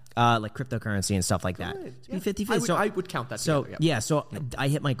count like cryptocurrency and stuff like that. To be 50-50. I would count that So together, so I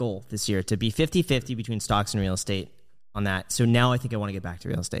hit my goal this year to be 50-50 between stocks and real estate on that. So now I think I want to get back to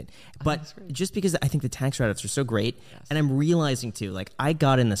real estate. But just because I think the tax write-offs are so great, and I'm realizing too, like I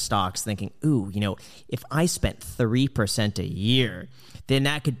got in the stocks thinking, ooh, if I spent 3% a year, then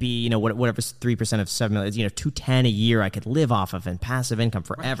that could be, whatever 3% of 7 million, $210 a year I could live off of and passive income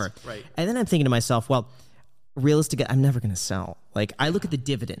forever. Right. And then I'm thinking to myself, well, realistically, I'm never going to sell. Like I look at the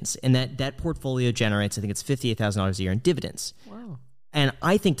dividends, and that portfolio generates, I think it's $58,000 a year in dividends. Wow. And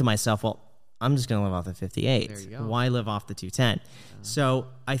I think to myself, well, I'm just going to live off the 58. There you go. Why live off the 210? So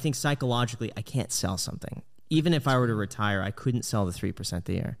I think psychologically, I can't sell something. Even if I were to retire, I couldn't sell the 3%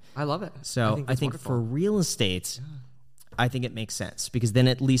 a year. I love it. So I think for real estate, I think it makes sense because then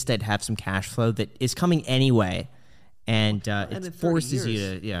at least I'd have some cash flow that is coming anyway. And it forces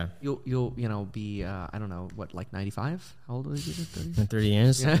you to, You'll be, I don't know, like 95? How old was you? 30? In 30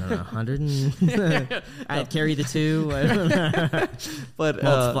 years? I don't know, 100? I'd carry the 2. I don't know. But,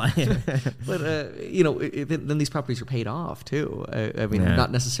 multiply. Then these properties are paid off too.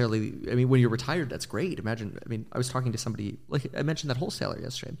 Not necessarily, when you're retired, that's great. Imagine, I was talking to somebody, like I mentioned that wholesaler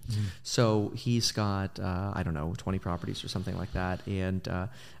yesterday. Mm-hmm. So he's got, 20 properties or something like that. And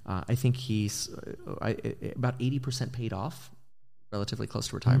I think he's about 80% paid off, relatively close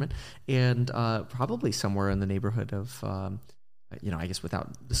to retirement, and probably somewhere in the neighborhood of, I guess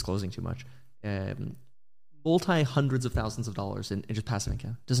without disclosing too much, multi-hundreds of thousands of dollars in just passive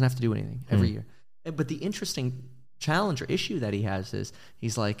income. Doesn't have to do anything every year. But the interesting challenge or issue that he has is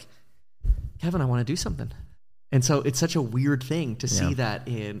he's like, Kevin, I want to do something. And so it's such a weird thing to see that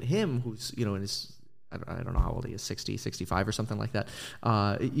in him, who's, in his, I don't know how old he is, 60, 65 or something like that.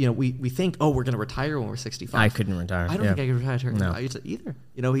 We think, we're going to retire when we're 65. I couldn't retire. I don't think I could retire either.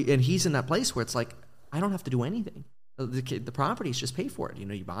 And he's in that place where it's like, I don't have to do anything. The properties just pay for it.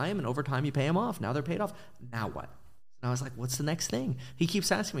 You buy them and over time you pay them off. Now they're paid off. Now what? And I was like, what's the next thing? He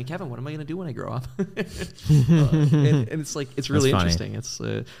keeps asking me, Kevin, what am I going to do when I grow up? And it's like, it's really interesting. It's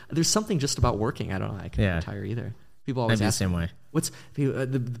there's something just about working. I don't know. I can't retire either. People always ask the same way. What's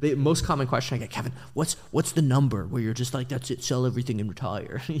the most common question I get, Kevin? What's the number where you're just like, that's it, sell everything and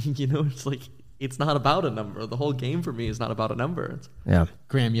retire? It's like, it's not about a number. The whole game for me is not about a number.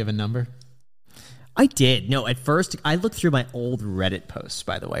 Graham, you have a number? I did. No, at first I looked through my old Reddit posts,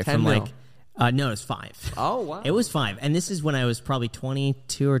 by the way, from no, it was 5. Oh, wow. It was 5. And this is when I was probably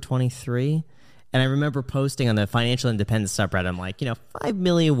 22 or 23. And I remember posting on the financial independence subreddit, I'm like, $5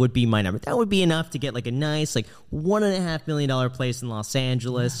 million would be my number. That would be enough to get like a nice, like $1.5 million place in Los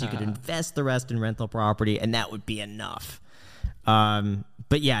Angeles. You could invest the rest in rental property, and that would be enough.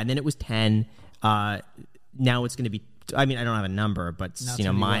 But yeah, and then it was 10. Now it's going to be, I don't have a number, but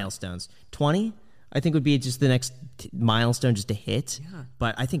milestones. 20, I think would be just the next milestone just to hit. Yeah.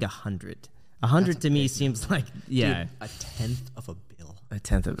 But I think 100. 100 to me seems like, Dude, a tenth of a bill. A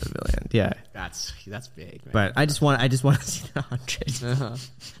tenth of $1 billion. Yeah. That's big, man. But I just want to see the 100. Uh-huh.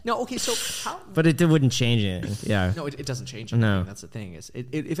 No, okay, so how... But it wouldn't change anything. Yeah. No, it doesn't change anything. No. That's the thing.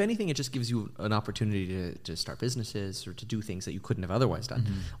 If anything, it just gives you an opportunity to start businesses or to do things that you couldn't have otherwise done.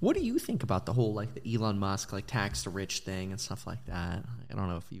 Mm-hmm. What do you think about the whole, like, the Elon Musk, like, tax the rich thing and stuff like that? I don't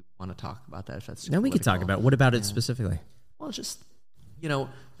know if you want to talk about that, if that's too No, we could talk about it. What about it specifically? Well, just...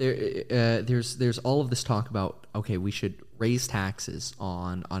 there's all of this talk about, okay, we should raise taxes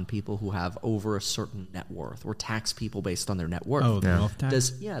on people who have over a certain net worth, or tax people based on their net worth. Oh, the wealth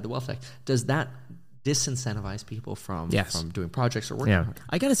tax? The wealth tax. Does that disincentivize people from doing projects or working hard?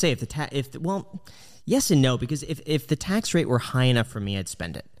 I got to say, yes and no, because if the tax rate were high enough for me, I'd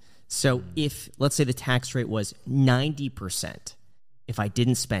spend it. So if, let's say the tax rate was 90%, if I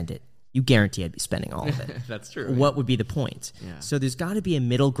didn't spend it, you guarantee I'd be spending all of it. That's true. What would be the point? Yeah. So there's got to be a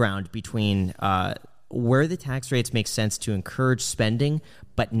middle ground between where the tax rates make sense to encourage spending,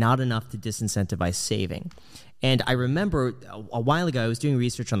 but not enough to disincentivize saving. And I remember a while ago, I was doing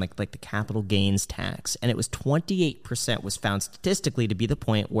research on like the capital gains tax, and it was 28% was found statistically to be the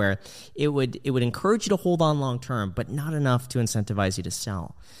point where it would encourage you to hold on long term, but not enough to incentivize you to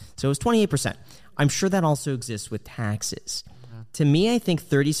sell. So it was 28%. I'm sure that also exists with taxes. To me, I think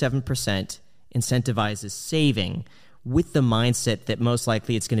 37% incentivizes saving with the mindset that most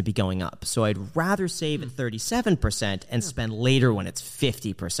likely it's going to be going up. So I'd rather save at 37% and spend later when it's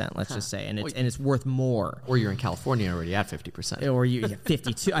 50%, let's just say, and it's worth more. Or you're in California already at 50%. Or you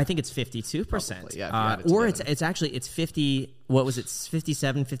 52. I think it's 52%. Probably, yeah, or it's 50. What was it?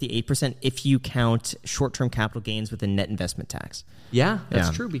 57, 58% if you count short-term capital gains with a net investment tax. Yeah, that's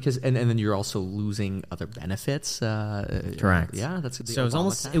true, because and then you're also losing other benefits. Correct. Yeah, that's so it was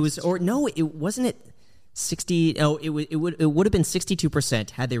almost tax. It was, or no, it wasn't. It 60. Oh, it would have been 62%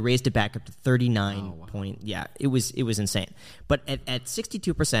 had they raised it back up to 39 point. Yeah, it was insane. But at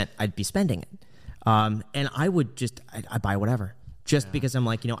 62%, I'd be spending it, and I would I buy whatever just because I'm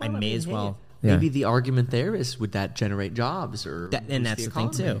like, I may as well. Maybe the argument there is, would that generate jobs and that's the thing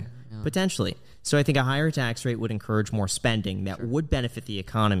too, potentially. So I think a higher tax rate would encourage more spending that would benefit the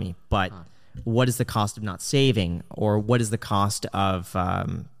economy. But what is the cost of not saving, or what is the cost of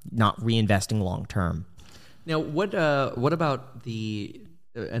not reinvesting long term? Now, what about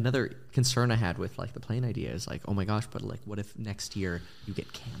another concern I had with like the plane idea is like, oh my gosh, but like, what if next year you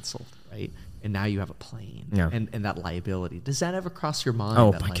get canceled, right? And now you have a plane and that liability. Does that ever cross your mind?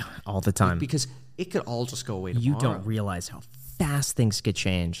 Oh my God, all the time. Because it could all just go away tomorrow. You don't realize how fast things could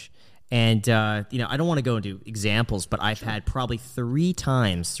change. And, I don't want to go into examples, but I've had probably 3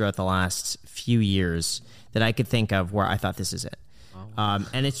 times throughout the last few years that I could think of where I thought this is it.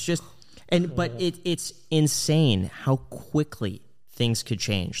 And it's just, but it's insane how quickly things could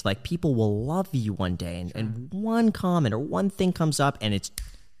change. Like, people will love you one day and one comment or one thing comes up and it's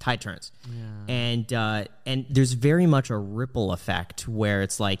tide turns. Yeah. And there's very much a ripple effect where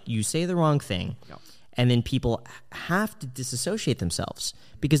it's like you say the wrong thing. Yep. And then people have to disassociate themselves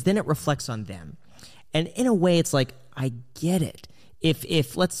because then it reflects on them. And in a way, it's like, I get it.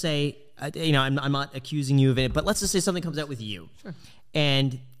 If let's say, I'm not accusing you of it, but let's just say something comes out with you. Sure.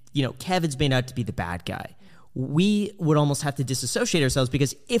 And, Kevin's made out to be the bad guy. We would almost have to disassociate ourselves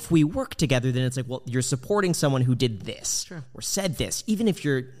because if we work together, then it's like, well, you're supporting someone who did this or said this, even if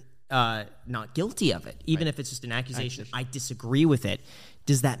you're not guilty of it, even if it's just an accusation. I disagree with it.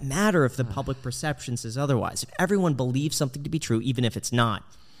 Does that matter if the public perception says otherwise? If everyone believes something to be true, even if it's not,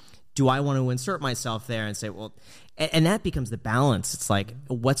 do I want to insert myself there and say, well, and that becomes the balance. It's like,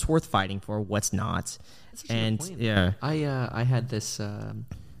 what's worth fighting for, what's not? And yeah, I had this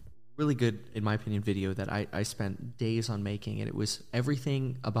really good, in my opinion, video that I spent days on making, and it was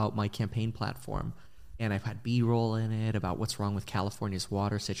everything about my campaign platform. And I've had B-roll in it about what's wrong with California's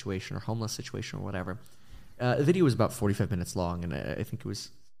water situation or homeless situation or whatever. The video was about 45 minutes long, and I think it was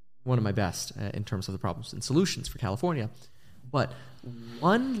one of my best in terms of the problems and solutions for California. But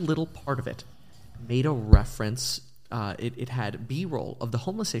one little part of it made a reference. It had B-roll of the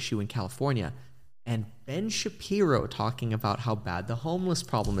homeless issue in California, and Ben Shapiro talking about how bad the homeless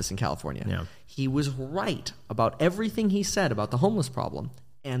problem is in California. Yeah. He was right about everything he said about the homeless problem,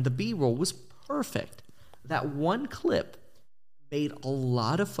 and the B-roll was perfect. That one clip made a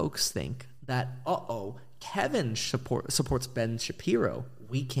lot of folks think that, Kevin supports Ben Shapiro.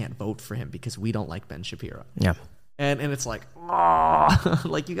 We can't vote for him because we don't like Ben Shapiro. Yeah. And it's like,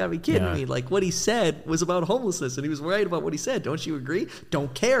 like, you gotta be kidding me. Like, what he said was about homelessness, and he was right about what he said. Don't you agree?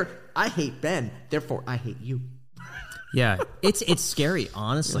 Don't care. I hate Ben, therefore I hate you. Yeah, it's scary,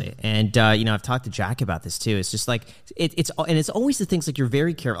 honestly. Yeah. And I've talked to Jack about this too. It's just like it's always the things like you're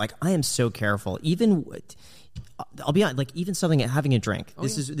very careful. Like, I am so careful. Even I'll be honest, like, even something having a drink.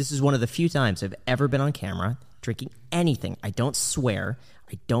 This is one of the few times I've ever been on camera drinking anything. I don't swear.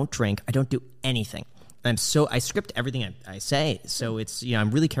 I don't drink. I don't do anything. I script everything I say. So it's, I'm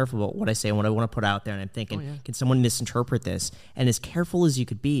really careful about what I say and what I want to put out there. And I'm thinking, can someone misinterpret this? And as careful as you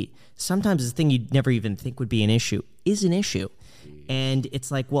could be, sometimes the thing you'd never even think would be an issue is an issue. And it's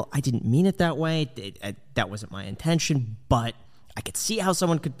like, well, I didn't mean it that way. That wasn't my intention, but I could see how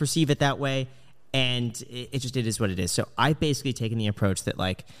someone could perceive it that way. And it is what it is. So I've basically taken the approach that,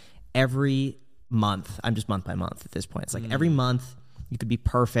 like, every month, I'm just month by month at this point. It's like every month, you could be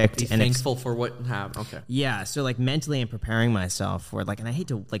perfect. Be and thankful for what happened. Okay. Yeah. So, like, mentally I'm preparing myself for, like, and I hate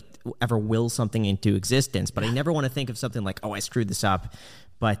to, like, ever will something into existence, but I never want to think of something like, oh, I screwed this up.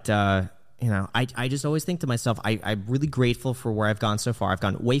 But, I just always think to myself, I'm really grateful for where I've gone so far. I've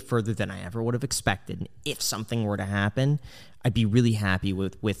gone way further than I ever would have expected. And if something were to happen, I'd be really happy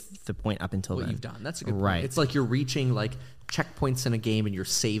with the point up until what then. You've done. That's a good point. Right. It's like you're reaching, like, checkpoints in a game and you're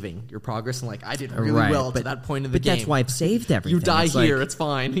saving your progress, and, like, I did really well to that point of the game. But that's why I've saved everything. You die here, it's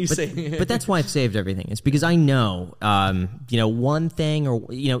fine. But that's why I've saved everything. It's because I know, one thing, or,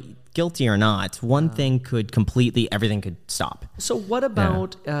 guilty or not, one thing could everything could stop. So what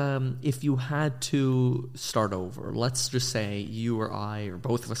about if you had to start over? Let's just say you or I or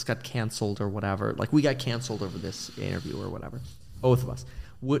both of us got canceled or whatever. Like, we got canceled over this interview or whatever. Both of us.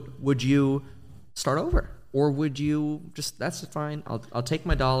 Would you start over? Or would you just, that's fine, I'll take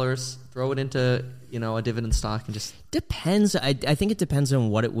my dollars, throw it into, a dividend stock and just... Depends. I think it depends on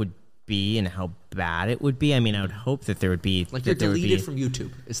what it would be and how bad it would be. I mean, I would hope that there would be... Like, you're deleted from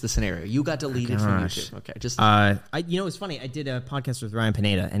YouTube is the scenario. You got deleted from YouTube. Okay, just... it's funny. I did a podcast with Ryan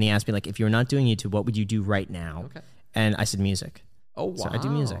Pineda, and he asked me, like, if you're not doing YouTube, what would you do right now? Okay. And I said music. Oh wow! So I do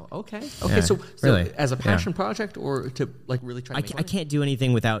music. Okay. Yeah, So really. as a passion project, or to like really try to make I money? can't do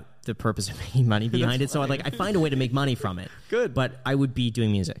anything without the purpose of making money behind it. So I find a way to make money from it. Good. But I would be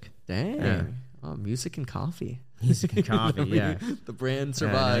doing music. Dang. Yeah. Oh, music and coffee. Music and coffee, yeah. The brand Yeah,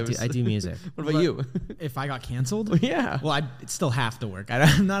 survives. I do music. What about you? If I got canceled, Yeah. Well, I'd still have to work.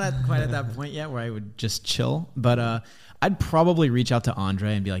 I'm not quite at that point yet where I would just chill. But I'd probably reach out to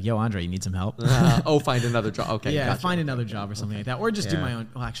Andre and be like, "Yo, Andre, you need some help?" Find another job. Okay. Yeah, gotcha. find another job or something like that, or just do Yeah. my own.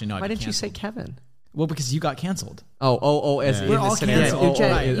 Well, actually, no. Why didn't you say Kevin? Well, because you got canceled. As We're in all the scenario. canceled.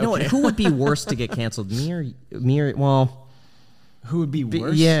 Jack, right, you know what? Who would be worse to get canceled? Me or well, Who would be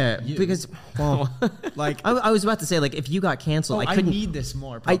worse? yeah, You. because like, I was about to say like if you got canceled, I I couldn't. need this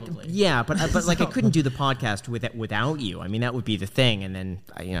more probably. Yeah, but like I couldn't do the podcast without you. I mean, that would be the thing. And then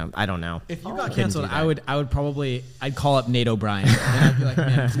I don't know. If you I got couldn't canceled, do that. I would probably I'd call up Nate O'Brien and I'd be like,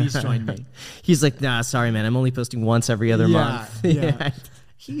 "Man, please join me." He's like, nah, sorry, man. I'm only posting once every other month. Yeah.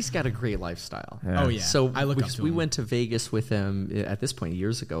 He's got a great lifestyle. Oh yeah. So I look up to we him. went to Vegas with him at this point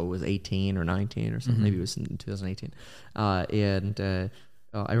years ago. It was 18 or 19 or something. Maybe it was in 2018.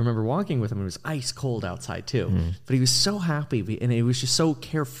 I remember walking with him. It was ice cold outside too, but he was so happy, and it was just so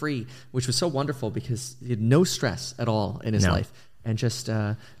carefree, which was so wonderful because he had no stress at all in his No. life, and just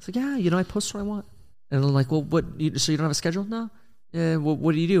it's like, yeah, I post what I want, and I'm like, well, so you don't have a schedule? No. Yeah. Well,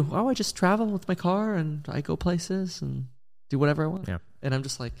 what do you do? Oh, I just travel with my car and I go places and do whatever I want. Yeah. And I'm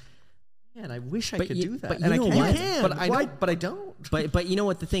just like, man, I wish I But could you- do that. but you And I know can't. what? But I don't. But you know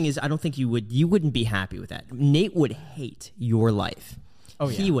what the thing is? I don't think you wouldn't be happy with that. Nate would hate your life. Oh,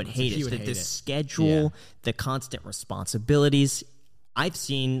 yeah. He would So hate he it. would The, hate the it. schedule, Yeah. the constant responsibilities. I've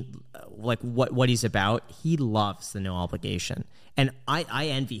seen like what he's about. He loves the no obligation, and I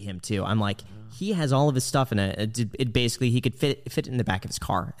envy him too. I'm like, he has all of his stuff in it basically he could fit it in the back of his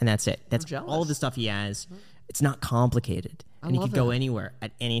car, and that's it. That's jealous. all of the stuff he has. It's not complicated, and he love could go it. anywhere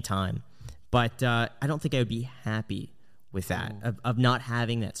at any time. But I don't think I would be happy with that of not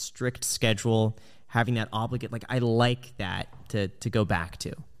having that strict schedule, having that obligate. Like I like that to go back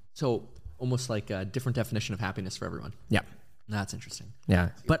to. So almost like a different definition of happiness for everyone. Yeah. That's interesting. Yeah,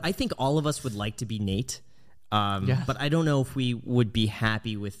 but I think all of us would like to be Nate. Yeah. But I don't know if we would be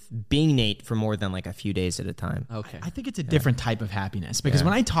happy with being Nate for more than like a few days at a time. Okay. I think it's a different type of happiness because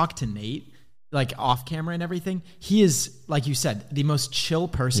when I talk to Nate, like off camera and everything, he is, like you said, the most chill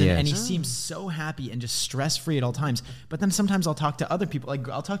person, Yes. and he seems so happy and just stress free at all times. But then sometimes I'll talk to other people, like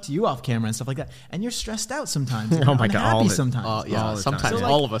I'll talk to you off camera and stuff like that, and you're stressed out sometimes. and Oh my God, unhappy all of it. sometimes. yeah. all the time. Sometimes So,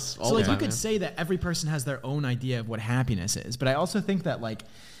 like- all of us. All So the like time, you could say that every person has their own idea of what happiness is, but I also think that like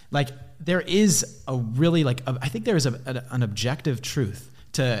there is a really I think there is an objective truth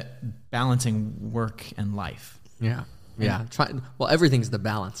to balancing work and life. Yeah. Yeah. Well, everything's the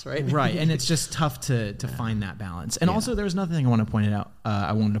balance, right? Right, and it's just tough to find that balance. And also, there was another thing I want to point out.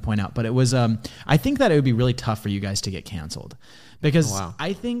 I wanted to point out, but it was I think that it would be really tough for you guys to get canceled because Wow.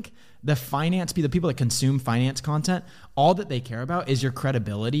 I think the people that consume finance content, all that they care about is your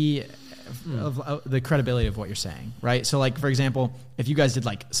credibility. Of the credibility of what you're saying, right? So, like for example, if you guys did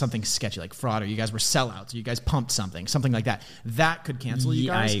like something sketchy, like fraud, or you guys were sellouts, or you guys pumped something like that, that could cancel you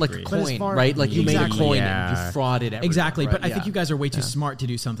Yeah, guys. I Like agree. a But as coin, far- right? Like you made a Exactly. coin Yeah. and you frauded everyone. Exactly, right? but I think you guys are way too smart to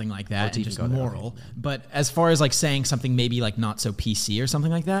do something like that to and even just go there. moral. But as far as like saying something maybe like not so PC or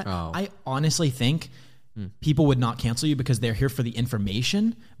something like that, Oh. I honestly think people would not cancel you because they're here for the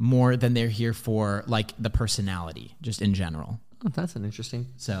information more than they're here for like the personality, just in general. Oh, that's an interesting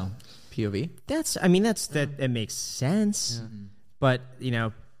So POV. That makes sense. But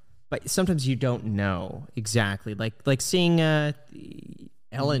but sometimes you don't know exactly. Like seeing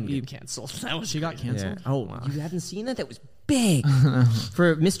Ellen get canceled. That was she got canceled. Yeah. Oh, you haven't seen that? That was big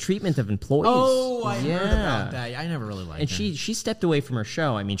for mistreatment of employees. Oh, I yeah. heard about that. I never really liked And her. she stepped away from her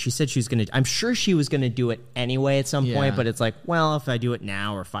show. I mean, she said she was going to. I'm sure she was going to do it anyway at some Yeah. point. But it's like, well, if I do it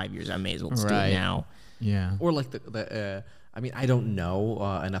now or 5 years, I may as well just do Right. it now. Yeah. Or like I mean, I don't know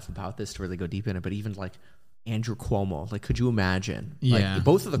enough about this to really go deep in it, but even like Andrew Cuomo, like, could you imagine? Yeah. Like,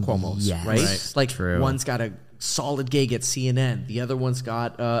 both of the Cuomos, Yes. right? Right. Like, True. one's got a solid gig at CNN. The other one's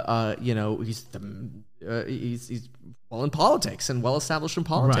got, he's well in politics and well established in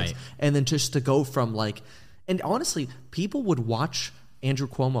politics. Right. And then just to go from like, and honestly, people would watch Andrew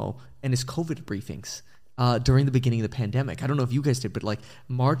Cuomo and his COVID briefings during the beginning of the pandemic. I don't know if you guys did, but like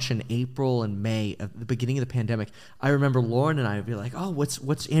March and April and May of the beginning of the pandemic, I remember Lauren and I would be like, oh, what's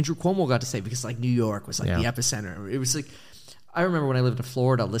Andrew Cuomo got to say? Because like New York was like the epicenter. It was like, I remember when I lived in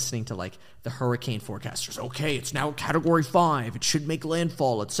Florida listening to like the hurricane forecasters. Okay, it's now Category 5. It should make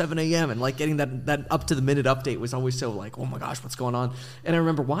landfall at 7 a.m. And like getting that up to the minute update was always so like, oh my gosh, what's going on? And I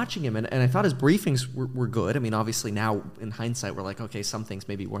remember watching him and I thought his briefings were good. I mean, obviously now in hindsight, we're like, okay, some things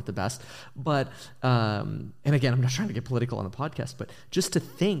maybe weren't the best. But, and again, I'm not trying to get political on the podcast, but just to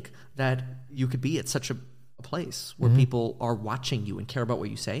think that you could be at such a place where people are watching you and care about what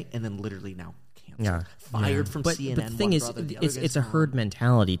you say and then literally now fired from CNN. But the thing is, it's a herd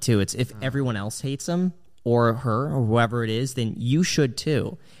mentality too. It's if everyone else hates him or her or whoever it is, then you should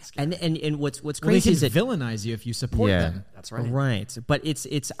too. And what's crazy is that villainize you if you support them. That's right. Right. But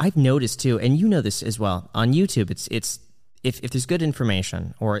it's I've noticed too, and you know this as well on YouTube. It's if there's good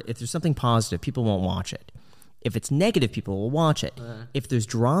information or if there's something positive, people won't watch it. If it's negative, people will watch it. If there's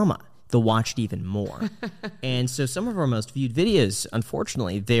drama, they'll watch it even more. And so some of our most viewed videos,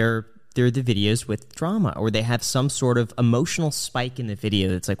 unfortunately, they're the videos with drama, or they have some sort of emotional spike in the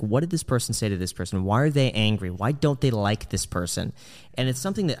video. It's like, what did this person say to this person? Why are they angry? Why don't they like this person? And it's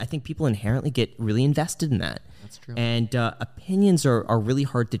something that I think people inherently get really invested in that. That's true. And opinions are really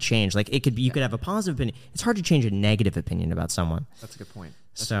hard to change. Like it could be, you could have a positive opinion. It's hard to change a negative opinion about someone. That's a good point.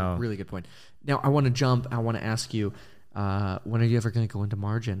 That's a really good point. Now I want to ask you, when are you ever going to go into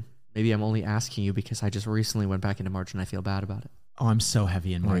margin? Maybe I'm only asking you because I just recently went back into margin and I feel bad about it. Oh, I'm so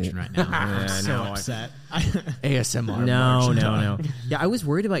heavy in margin right now. I'm so upset. ASMR. No. Yeah, I was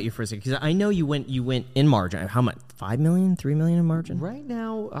worried about you for a second because I know you went in margin. How much? 5 million, 3 million in margin? Right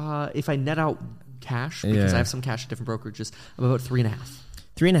now, if I net out cash, because I have some cash at different brokerages, I'm about 3.5.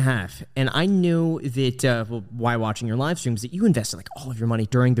 3.5. And I knew that while watching your live streams that you invested like all of your money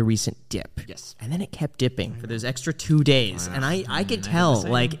during the recent dip. Yes. And then it kept dipping for those extra 2 days. And I could tell,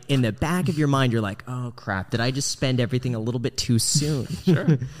 like, in the back of your mind, you're like, oh, crap, did I just spend everything a little bit too soon?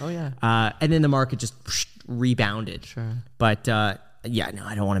 Sure. Oh, yeah. And then the market just rebounded. Sure. But, yeah, no,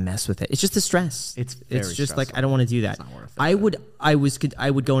 I don't want to mess with it. It's just the stress. It's just stressful. like, I don't want to do that. It's not worth it. I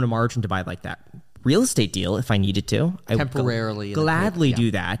would go into margin to buy like that real estate deal if I needed to. I Temporarily. would gladly do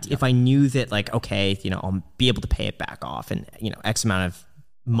that if I knew that, like, okay, I'll be able to pay it back off in, X amount of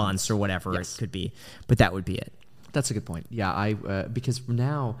months or whatever it could be. But that would be it. That's a good point. Yeah, because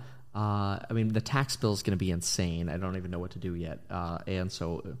now, the tax bill is going to be insane. I don't even know what to do yet. And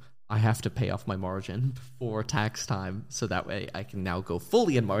so I have to pay off my margin before tax time, so that way I can now go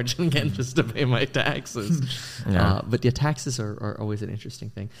fully in margin again just to pay my taxes. But yeah, taxes are always an interesting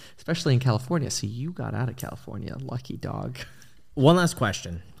thing, especially in California. So you got out of California, lucky dog. One last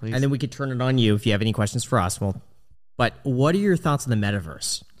question, Please. And then we could turn it on you if you have any questions for us. But what are your thoughts on the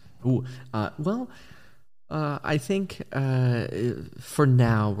metaverse? I think for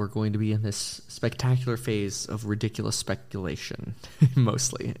now we're going to be in this spectacular phase of ridiculous speculation,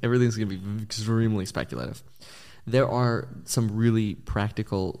 mostly. Everything's going to be extremely speculative. There are some really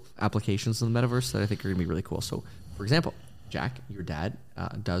practical applications in the metaverse that I think are going to be really cool. So, for example, Jack, your dad,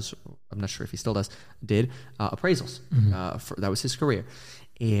 does, I'm not sure if he still does, did appraisals. That was his career.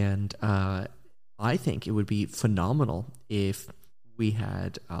 And I think it would be phenomenal if we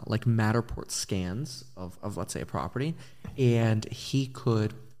had like Matterport scans of let's say a property, and he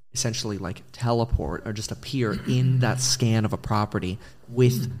could essentially like teleport or just appear in that scan of a property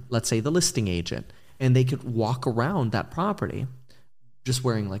with, let's say, the listing agent, and they could walk around that property just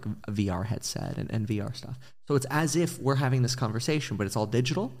wearing like a VR headset and VR stuff. So it's as if we're having this conversation, but it's all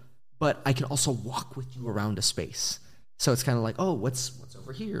digital, but I can also walk with you around a space. So it's kind of like, oh, what's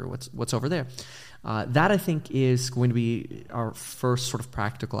over here? What's over there? That I think is going to be our first sort of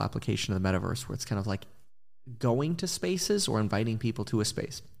practical application of the metaverse, where it's kind of like going to spaces or inviting people to a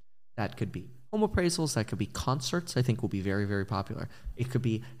space. That could be home appraisals. That could be concerts. I think will be very, very popular. It could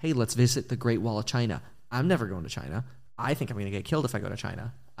be, hey, let's visit the Great Wall of China. I'm never going to China. I think I'm going to get killed if I go to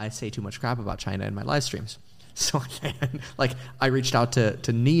China. I say too much crap about China in my live streams. So like I reached out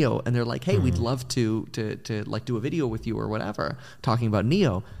to Neo, and they're like, hey, we'd love to like do a video with you or whatever talking about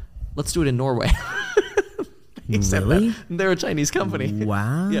Neo. Let's do it in Norway. Really? They're a Chinese company.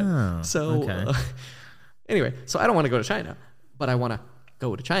 Wow. Yeah. So okay. Anyway, so I don't want to go to China, but I want to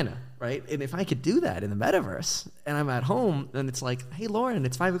go to China, right? And if I could do that in the metaverse, and I'm at home, and it's like, hey, Lauren,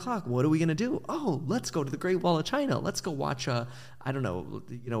 it's 5:00. What are we gonna do? Oh, let's go to the Great Wall of China. Let's go watch a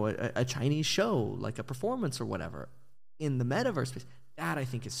Chinese show, like a performance or whatever, in the metaverse space. That I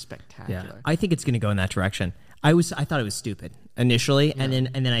think is spectacular. Yeah, I think it's going to go in that direction. I thought it was stupid initially, and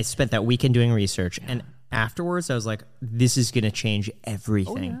then I spent that weekend doing research, and afterwards, I was like, this is going to change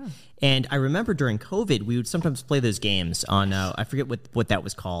everything. Oh, yeah. And I remember during COVID, we would sometimes play those games on, I forget what that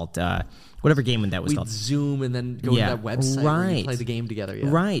was called, whatever game that was We'd called. Zoom and then go to that website where you play the game together. Yeah.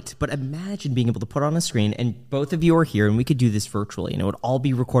 Right. But imagine being able to put on a screen and both of you are here and we could do this virtually and it would all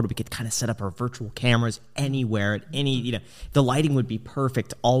be recorded. We could kind of set up our virtual cameras anywhere at any, the lighting would be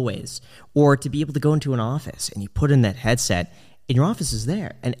perfect always. Or to be able to go into an office and you put in that headset and your office is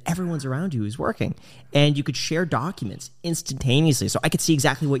there and everyone's around you who's working and you could share documents instantaneously. So I could see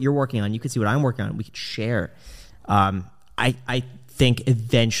exactly what you're working on. You could see what I'm working on. We could share. I think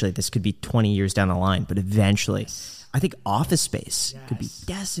eventually this could be 20 years down the line, but eventually I think office space could be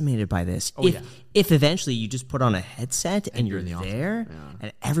decimated by this. If eventually you just put on a headset and you're there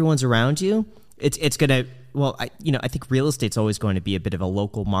and everyone's around you, it's going to, I think real estate's always going to be a bit of a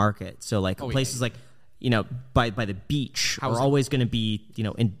local market. So like places like, by the beach are always going to be,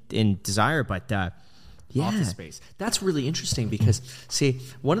 in desire, but office space. That's really interesting because, see,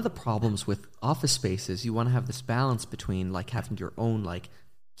 one of the problems with office space is you want to have this balance between like having your own like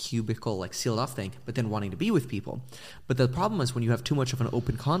cubicle, like sealed off thing, but then wanting to be with people. But the problem is when you have too much of an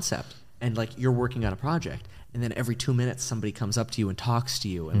open concept and like you're working on a project and then every 2 minutes somebody comes up to you and talks to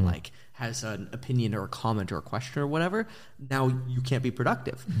you and like has an opinion or a comment or a question or whatever, now you can't be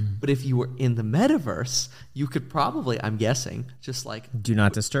productive. But if you were in the metaverse, you could probably, I'm guessing, just like do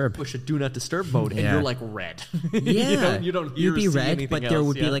not disturb. Push a do not disturb mode and you're like red. Yeah. you don't hear You'd be red, but there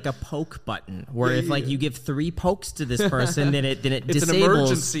would else, be like a poke button where if like you give 3 pokes to this person, then it it's disables. an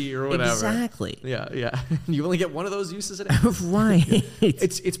emergency or whatever. Exactly. Yeah. You only get one of those uses a day. Right.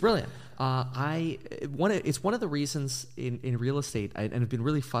 It's brilliant. It's one of the reasons in real estate, and I've been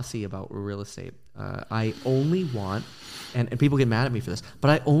really fussy about real estate. I only want, and people get mad at me for this, but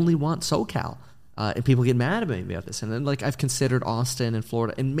I only want SoCal. And people get mad at me about this. And then like I've considered Austin and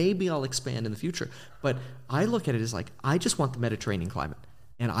Florida, and maybe I'll expand in the future. But I look at it as like, I just want the Mediterranean climate.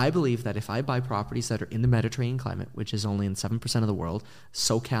 And I believe that if I buy properties that are in the Mediterranean climate, which is only in 7% of the world,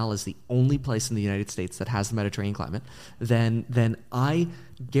 SoCal is the only place in the United States that has the Mediterranean climate, then I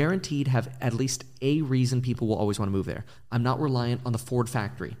guaranteed have at least a reason people will always want to move there. I'm not reliant on the Ford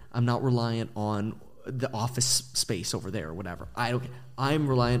factory. I'm not reliant on the office space over there or whatever. I'm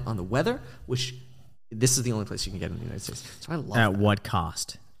reliant on the weather, which this is the only place you can get in the United States. So I love At what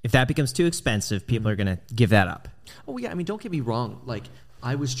cost? If that becomes too expensive, people are going to give that up. Oh, yeah. I mean, don't get me wrong. Like,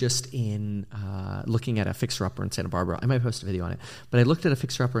 I was just in looking at a fixer-upper in Santa Barbara. I might post a video on it. But I looked at a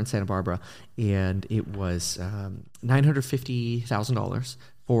fixer-upper in Santa Barbara, and it was $950,000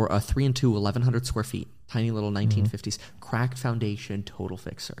 for a 3 and 2, 1,100 square feet, tiny little 1950s, cracked foundation, total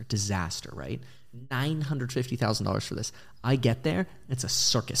fixer. Disaster, right? $950,000 for this. I get there, it's a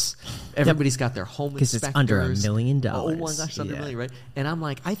circus. Everybody's got their home inspectors. Because it's under $1 million. Oh my gosh, under $1 million, right? And I'm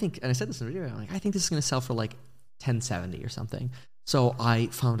like, I think, and I said this in the video, I'm like, I think this is going to sell for like $1,070 or something. So I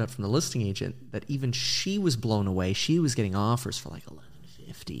found out from the listing agent that even she was blown away. She was getting offers for like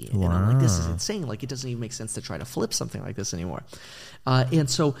 $1,150. And I'm like, this is insane. Like, it doesn't even make sense to try to flip something like this anymore. And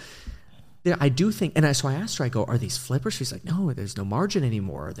so there, I do think, so I asked her, I go, are these flippers? She's like, no, there's no margin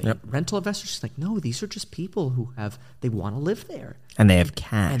anymore. Are they rental investors? She's like, no, these are just people who they want to live there. And they have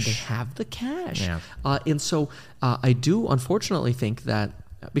cash. And they have the cash. Yeah. And so I do unfortunately think that,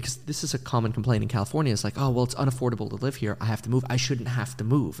 because this is a common complaint in California, it's like, oh, well, it's unaffordable to live here. I have to move. I shouldn't have to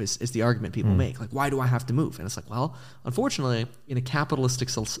move is the argument people make. Like, why do I have to move? And it's like, well, unfortunately, in a capitalistic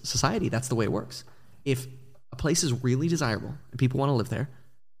society, that's the way it works. If a place is really desirable and people want to live there,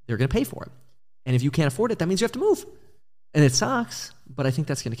 they're going to pay for it. And if you can't afford it, that means you have to move. And it sucks, but I think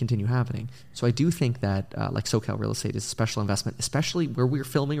that's going to continue happening. So I do think that like SoCal real estate is a special investment, especially where we're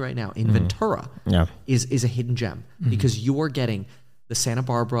filming right now in Ventura is a hidden gem because you're getting the Santa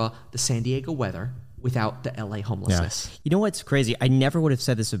Barbara, the San Diego weather without the LA homelessness. Yeah. You know what's crazy? I never would have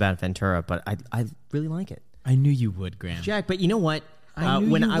said this about Ventura, but I really like it. I knew you would, Graham. Jack, but you know what?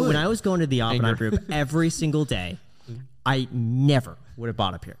 When I was going to the Oppenheimer Group every single day, I never would have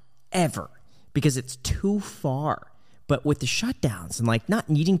bought up here. Ever. Because it's too far. But with the shutdowns and like not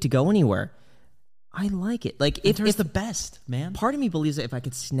needing to go anywhere, I like it. Like if the best, man. Part of me believes that if I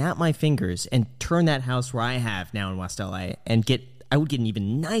could snap my fingers and turn that house where I have now in West LA and I would get an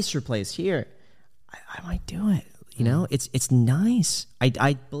even nicer place here, I might do it. You know, it's nice.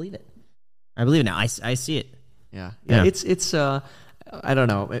 I believe it. I believe it now. I see it. Yeah. It's I don't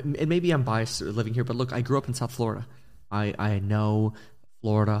know. And maybe I'm biased living here, but look, I grew up in South Florida. I know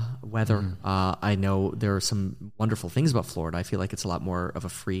Florida weather. I know there are some wonderful things about Florida. I feel like it's a lot more of a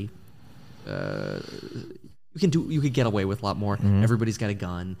free you could get away with a lot more. Everybody's got a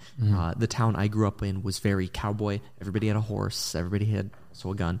gun. The town I grew up in was very cowboy. Everybody had a horse. Everybody had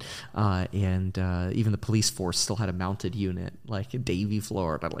a gun. And even the police force still had a mounted unit, like in Davie,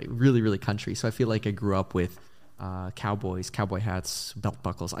 Florida, like really, really country. So I feel like I grew up with cowboys, cowboy hats, belt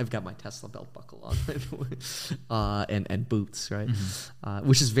buckles. I've got my Tesla belt buckle on, and boots, right?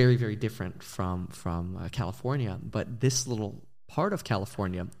 Which is very, very different from California. But this little part of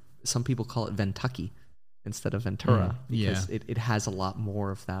California, some people call it Ventucky instead of Ventura, because it has a lot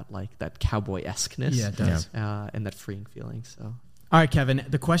more of that, like that cowboy-esqueness. Yeah, it does. And that freeing feeling. So, all right, Kevin,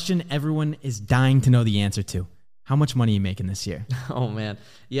 the question everyone is dying to know the answer to. How much money are you making this year? Oh, man.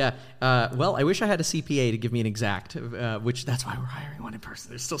 Yeah. Well, I wish I had a CPA to give me an exact, which that's why we're hiring one in person.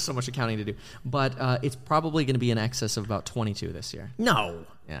 There's still so much accounting to do. But it's probably going to be in excess of about 22 this year. No.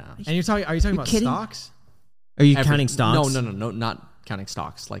 Yeah. And are you talking about kidding? stocks? Are you counting stocks? No, not counting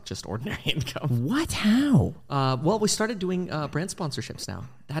stocks, like just ordinary income. What? How? Well, we started doing brand sponsorships now.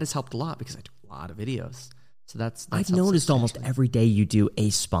 That has helped a lot because I do a lot of videos. So that's I've noticed almost every day you do a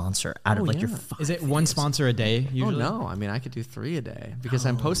sponsor out of your 5 Is it one sponsor a day usually? Oh, no. I mean, I could do 3 a day because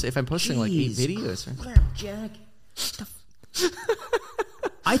if I'm posting like 8 videos. Jack.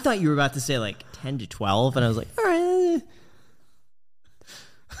 I thought you were about to say like 10 to 12, and I was like, all right.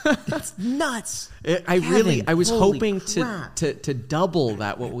 That's nuts. I was holy hoping crap. to double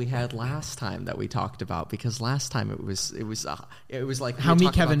that what we had last time that we talked about, because last time it was like How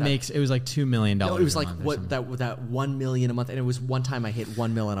MeetKevin makes, it was like $2 million. No, it was like that 1 million a month, and it was one time I hit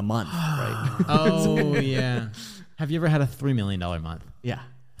 1 million a month. Right? Oh yeah. Have you ever had a $3 million month? Yeah.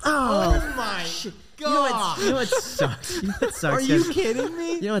 Oh my God. You know what sucks? You know what sucks? Are you kidding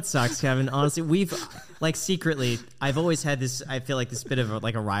me? You know what sucks, Kevin? Honestly, we've secretly, I've always had this. I feel like this bit of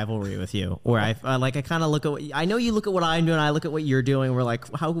a rivalry with you, where I kind of look at. I know you look at what I'm doing. I look at what you're doing. We're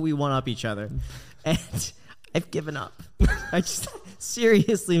like, how can we one up each other? And I've given up. I just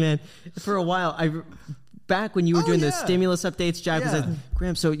seriously, man. For a while, back when you were doing the stimulus updates, Jack was like,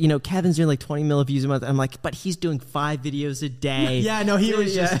 Graham, so, Kevin's doing like 20 mil views a month. I'm like, but he's doing 5 videos a day. Yeah, no, he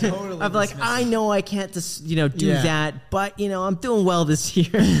was just totally I'm like, I know I can't just, do that, but, I'm doing well this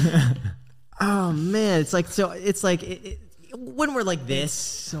year. Oh, man. It's like, when we're like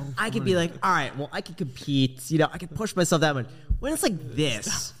this, I could be like, all right, well, I could compete. I could push myself that much. When it's like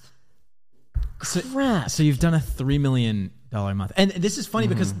this, crap. So you've done a $3 million month. And this is funny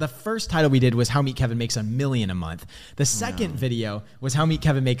because the first title we did was How MeetKevin Makes $1 million a month. The second video was How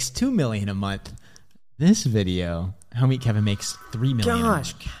MeetKevin Makes $2 million a month. This video, How MeetKevin Makes $3 million a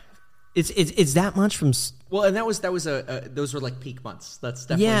month. It's that much from... Well, and that was those were like peak months. That's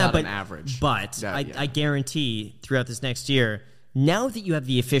definitely not an average. But I guarantee throughout this next year, now that you have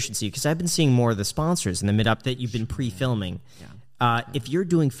the efficiency, because I've been seeing more of the sponsors in the mid-up that you've been pre-filming, if you're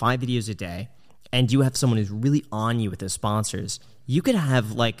doing 5 videos a day, and you have someone who's really on you with those sponsors, you could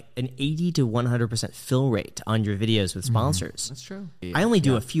have like an 80 to 100% fill rate on your videos with sponsors. That's true. I only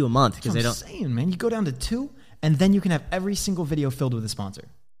do a few a month because I don't. That's what I'm saying, man. You go down to 2, and then you can have every single video filled with a sponsor,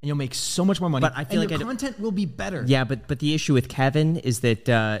 and you'll make so much more money. But I feel like your content will be better. Yeah, but the issue with Kevin is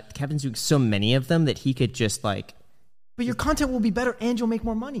that Kevin's doing so many of them that he could just like. But your content will be better, and you'll make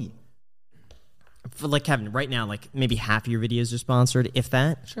more money. For like Kevin, right now, like maybe half of your videos are sponsored, if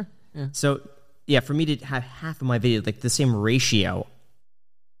that. Sure. Yeah. So. Yeah, for me to have half of my videos, like the same ratio,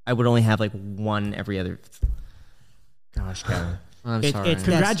 I would only have like 1 every other. Gosh, Kevin. I'm sorry.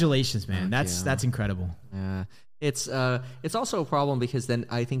 Congratulations, man. That's incredible. Yeah. It's also a problem because then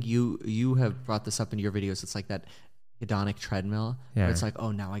I think you have brought this up in your videos. It's like that hedonic treadmill. Yeah. Where it's like,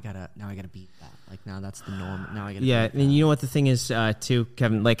 oh, now I gotta beat that. Like now that's the norm. Now I gotta. Yeah, beat that. and you know what the thing is too,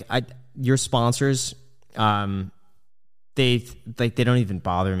 Kevin. Like your sponsors, they don't even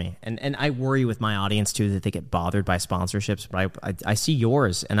bother me, and I worry with my audience too that they get bothered by sponsorships. But I see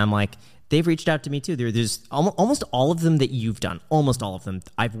yours, and I'm like, they've reached out to me too. There's almost all of them that you've done, almost all of them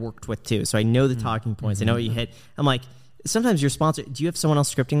I've worked with too. So I know the talking points. I know what you hit. I'm like, sometimes your sponsor. Do you have someone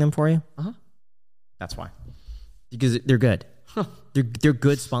else scripting them for you? That's why, because they're good. They're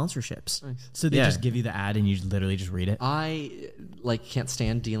good sponsorships. Nice. So they just give you the ad and you literally just read it? I can't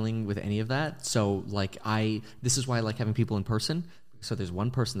stand dealing with any of that. So this is why I like having people in person. So there's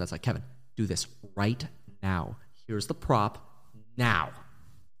one person that's like, Kevin, do this right now. Here's the prop now.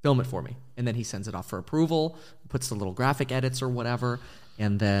 Film it for me. And then he sends it off for approval, puts the little graphic edits or whatever.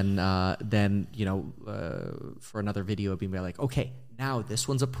 And then for another video, it'd be like, okay, now this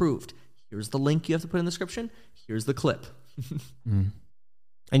one's approved. Here's the link you have to put in the description. Here's the clip.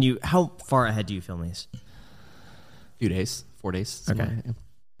 And how far ahead do you film these? Few days, 4 days. Okay.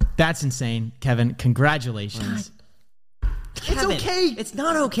 That's insane, Kevin. Congratulations. Kevin, okay. It's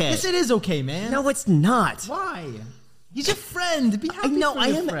not okay. Yes, it is okay, man. No, it's not. Why? He's your friend. Be happy I know. for I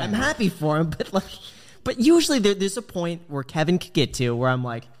your am. friend. I'm happy for him, but usually there's a point where Kevin could get to where I'm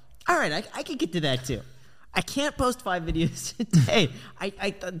like, all right, I could get to that too. I can't post 5 videos a day.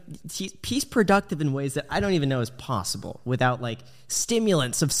 He's productive in ways that I don't even know is possible without like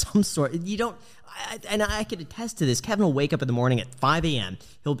stimulants of some sort. You don't. And I could attest to this. Kevin will wake up in the morning at 5 a.m.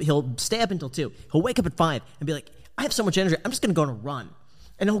 He'll stay up until 2. He'll wake up at 5 and be like, I have so much energy. I'm just going to go on a run.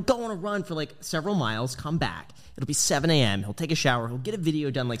 And he'll go on a run for like several miles, come back. It'll be 7 a.m. He'll take a shower. He'll get a video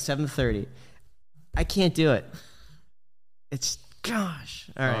done like 7:30. I can't do it. It's, gosh.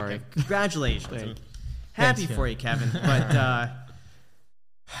 All right. Sorry. Congratulations. I'm happy Thanks, for you, Kevin. But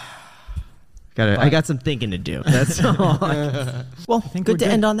I got some thinking to do. That's all. Well, we're good to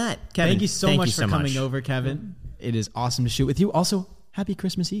end on that. Kevin, Thank you so much for coming over, Kevin. It is awesome to shoot with you. Also, happy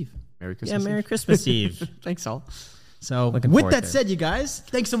Christmas Eve. Merry Yeah, Christmas. Merry Christmas Eve. Thanks, all. So, Looking with forward that to it. said, you guys,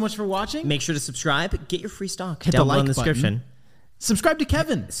 thanks so much for watching. Make sure to subscribe. Get your free stock. Hit down the below like in the button. description. Subscribe to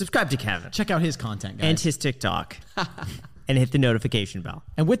Kevin. Subscribe to Kevin Check out his content, guys. and his TikTok. And hit the notification bell.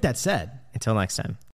 And with that said, Until next time.